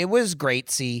 stuff. It was great.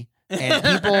 See,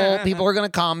 and people are gonna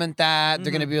comment that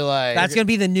they're gonna be like, That's gonna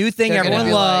be the new thing they're gonna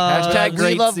everyone be like, loves. Hashtag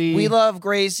Great C. we love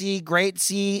Gracie. Great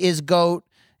C is goat,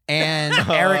 and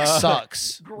Eric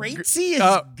sucks. Gracie is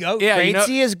goat. yeah, Great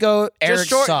C is goat. Eric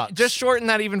sucks. Just shorten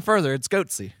that even further. It's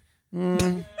Goatsy.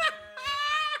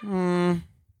 I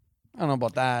don't know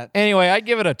about that. Anyway, I'd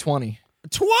give it a 20.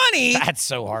 20. That's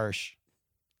so harsh.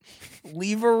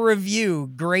 Leave a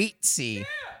review. Great C.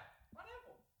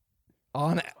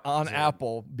 On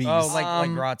Applebee's. Oh, like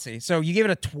Grazie. So you gave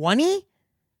it a 20?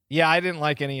 Yeah, I didn't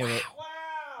like any of it.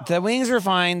 The wings were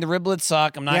fine. The riblets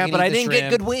suck. I'm not. Yeah, gonna but eat I the didn't get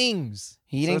shrimp. good wings.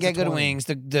 He So didn't it's a get good 20. wings.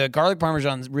 The garlic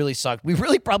parmesan really sucked. We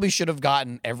really probably should have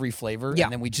gotten every flavor, Yeah.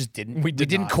 and then we just didn't. We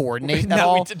didn't not. coordinate No, at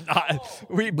all. we did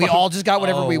not. We all just got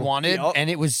whatever we wanted, Yep. and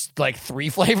it was like 3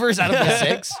 flavors out of the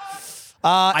 6.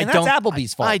 And that's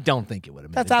Applebee's fault. I don't think it would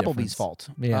have made That's a Applebee's difference. fault.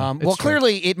 Yeah, Well, it's true.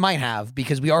 clearly it might have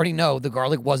because we already know the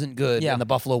garlic wasn't good Yeah. and the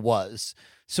buffalo was.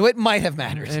 So it might have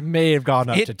mattered. It may have gone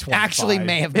up It to 25. actually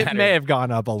may have It mattered. may have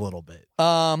gone up a little bit.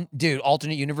 Dude,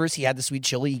 alternate universe, he had the sweet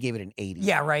chili. He gave it an 80.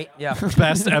 Yeah, right. Yeah.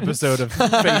 Best episode of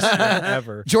Facebook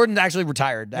ever. Jordan actually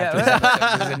retired after this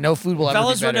episode. He said, no food will ever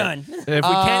Fellas, be we're better. done. If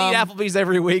we can't eat Applebee's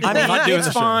every week, I we're not mean, doing it's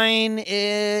the show. fine.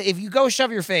 If you go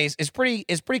shove your face, it's pretty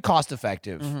cost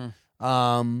effective.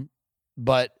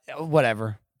 But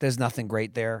whatever. There's nothing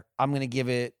great there. I'm gonna give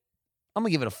it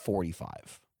a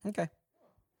 45. Okay.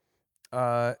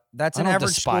 That's I an don't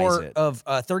average despise score it. of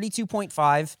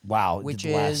 32.5, Wow, which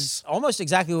less. is almost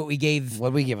exactly what we gave. What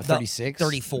did we give a the 36?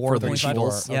 34. For the 34.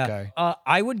 Beatles? Yeah. Okay.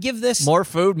 I would give this More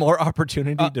food, more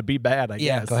opportunity to be bad, I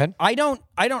yeah, guess. Go ahead. I don't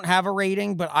have a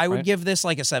rating, but I would Right. give this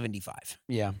like a 75.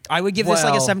 Yeah. I would give this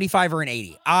like a Well- 75 or an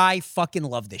 80. I fucking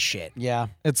love this shit. Yeah.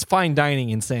 It's fine dining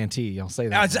in Santee. I'll say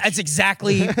that. That's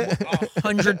exactly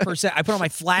 100%. I put on my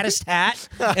flattest hat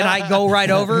and I go right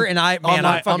over and I'm on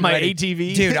fucking my ready.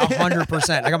 ATV. Dude,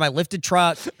 100%. I got my lifted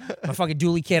truck, my fucking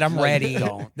dually kit. I'm ready.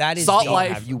 don't. That is Salt the-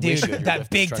 life. You wish Dude, you had that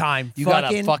lifted big truck. time. You got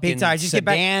a fucking big time. Just get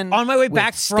back sedan on my way with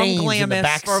back from stains in the Glamis.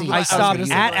 back seat. I stopped I was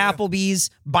at gonna say Applebee's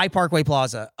by Parkway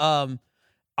Plaza.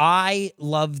 I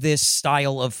love this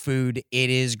style of food. It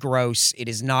is gross. It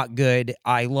is not good.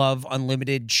 I love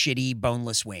unlimited shitty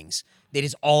boneless wings. That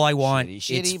is all I want. It's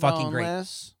fucking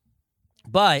boneless.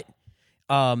 great. But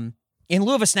in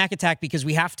lieu of a snack attack, because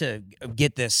we have to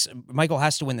get this, Michael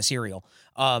has to win the cereal.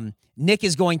 Nick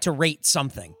is going to rate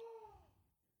something.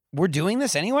 We're doing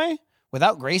this anyway?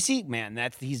 Without Gracie? Man,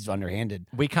 he's underhanded.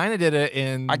 We kind of did it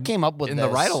in. I came up with in this.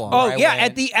 the ride along. Oh, where I yeah.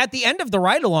 went- At the end of the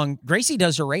ride along, Gracie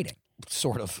does her rating.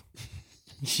 Sort of.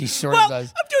 She sort Well, of does.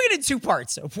 I'm doing it in 2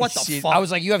 parts. What the fuck? I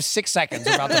was like, you have 6 seconds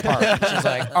about the part. She's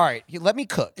like, all right, let me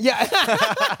cook. yeah.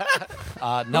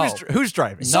 No. Who's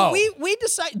driving? So No. we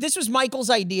decided this was Michael's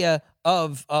idea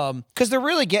of Because they're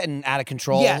really getting out of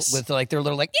control Yes. with like their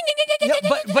little like. yeah,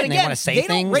 but and they again, wanna say they don't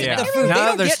things. rate Yeah. the food. Now they that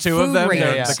don't there's get 2 of food them,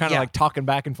 ratings. they're kind of Yeah. like talking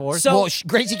back and forth. So- Well,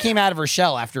 Gracie came out of her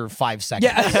shell after 5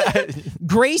 seconds. Yeah.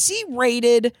 Gracie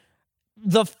rated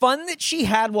the fun that she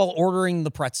had while ordering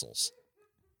the pretzels.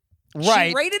 Right.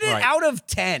 She rated it Right. out of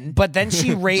 10. But then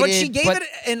she rated. But she gave it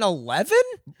an 11?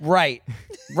 Right.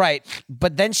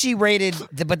 But then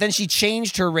she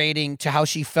changed her rating to how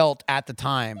she felt at the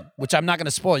time, which I'm not going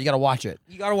to spoil. You got to watch it.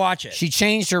 You got to watch it. She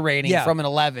changed her rating Yeah. from an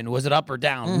 11. Was it up or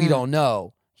down? We don't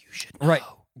know. You should know. Right.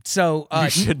 So, you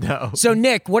should know. so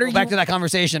Nick, what are Go you back to that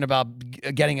conversation about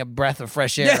getting a breath of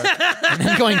fresh air and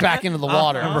then going back into the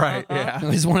water. Right, yeah. It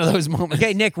was one of those moments.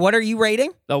 Okay, Nick, what are you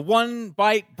rating? The 1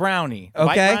 bite brownie. Okay.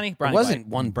 Bite brownie? It Brownie wasn't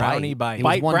bite. one Brownie bite.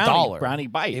 bite. It was Bite $1. brownie. Brownie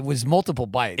bite. It was multiple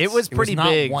bites. It was pretty not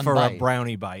big one for bite. a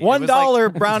brownie bite. $1 It was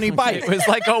like, brownie bite. It was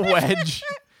like a wedge.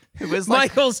 It was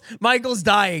like Michael's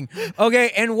dying.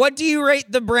 Okay, and what do you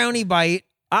rate the brownie bite?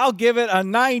 I'll give it a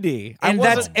 90. And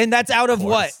that's out of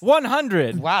what?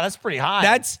 100. Wow, that's pretty high.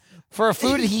 That's for a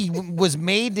food he was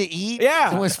made to eat.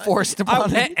 Yeah. and was forced upon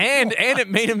him. and it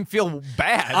made him feel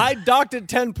bad. I docked it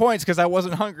 10 points because I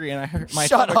wasn't hungry and I hurt my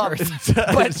Shut stomach up.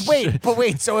 hurt. But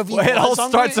wait. So if he Well, it all was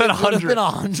hungry, starts at it would have 100. been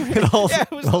 100. It all, Yeah,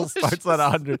 it was it all delicious. starts at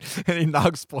 100, and he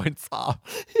knocks points off.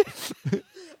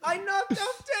 I knocked off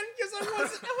 10 because I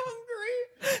wasn't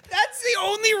hungry. That's the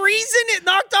only reason it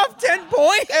knocked off 10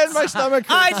 points. And my stomach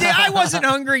hurt. I wasn't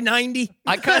hungry. 90.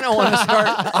 I kind of want to start.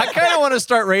 I kind of want to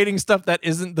start rating stuff that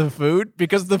isn't the food,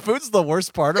 because the food's the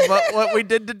worst part about what we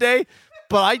did today.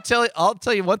 But I'll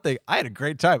tell you one thing. I had a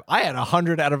great time. I had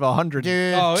 100 out of 100.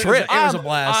 Dude, Oh, it trip. was a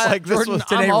blast. Like this Jordan, was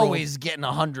I'm today always getting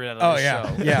 100 out of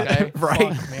the show. Yeah. Okay?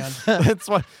 right. Fuck,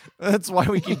 man. That's why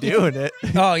we keep doing it.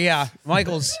 Oh, yeah.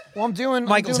 Michael's. Well, I'm doing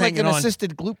Michael's like an hanging on.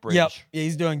 assisted glute bridge. Yep. Yeah,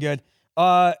 he's doing good.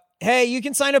 Hey, you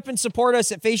can sign up and support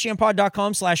us at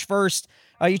facejampod.com/first.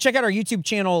 You check out our YouTube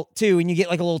channel too, and you get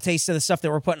like a little taste of the stuff that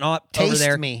we're putting up over Taste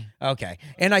there. me. Okay.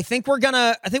 And I think we'll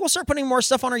start putting more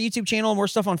stuff on our YouTube channel, more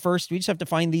stuff on First. We just have to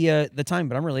find the time,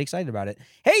 but I'm really excited about it.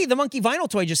 Hey, the monkey vinyl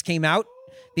toy just came out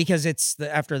because it's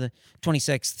after the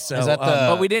 26th. So Is that the-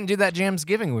 But we didn't do that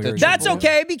Jamsgiving. We were that's doing.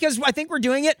 okay because I think we're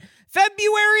doing it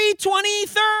February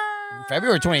 23rd.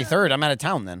 February 23rd, I'm out of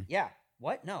town then. Yeah.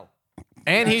 What? No.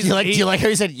 And Do you like how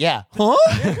he said, yeah? Huh?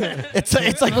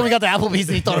 it's like when we got to Applebee's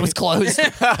and he thought it was closed.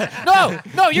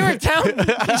 No, you're in town.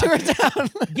 You're in town.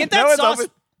 Get that No, it's sauce.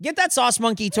 open. Get that sauce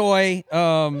monkey toy.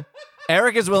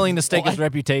 Eric is willing to stake his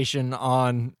reputation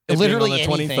on it Literally being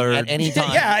on the anything 23rd. at any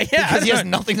time. Yeah. Because he has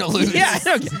nothing to lose. Yeah,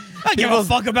 I don't give a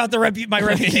fuck about my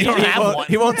reputation. You don't have one.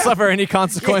 He won't suffer any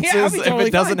consequences Yeah, I'll be if totally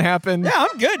it doesn't fine. happen. Yeah,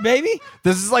 I'm good, baby.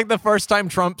 This is like the first time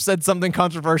Trump said something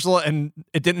controversial and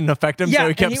it didn't affect him, so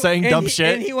he kept saying dumb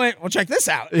shit. And he went, well, check this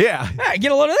out. Yeah. Yeah,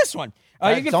 get a load of this one.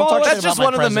 You can don't follow talk us shit That's just about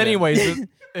one my of the many president.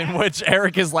 ways in which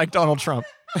Eric is like Donald Trump.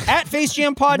 at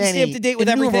FaceJam Pod to stay up to date with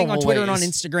everything on innumerable Twitter and on ways.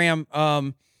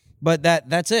 Instagram. But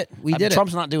that's it. We did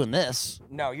Trump's not doing this.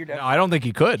 it. No, you're No, I don't think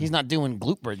he could. He's not doing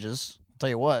glute bridges. I'll tell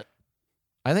you what.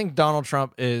 I think Donald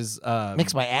Trump is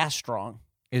Makes my ass strong.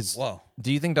 Whoa.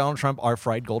 Do you think Donald Trump are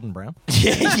fried golden brown?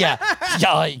 yeah.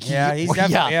 Yeah, he's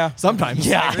definitely, yeah. Sometimes.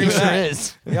 Yeah, he sure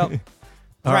is. Yep.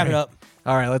 All Wrap it right. up.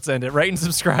 All right, let's end it. Rate and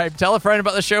subscribe. Tell a friend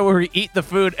about the show where we eat the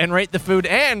food and rate the food,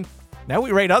 and now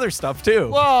we rate other stuff too.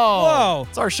 Whoa.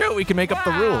 It's our show. We can make up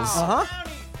the rules. Uh-huh.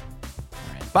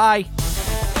 Bye.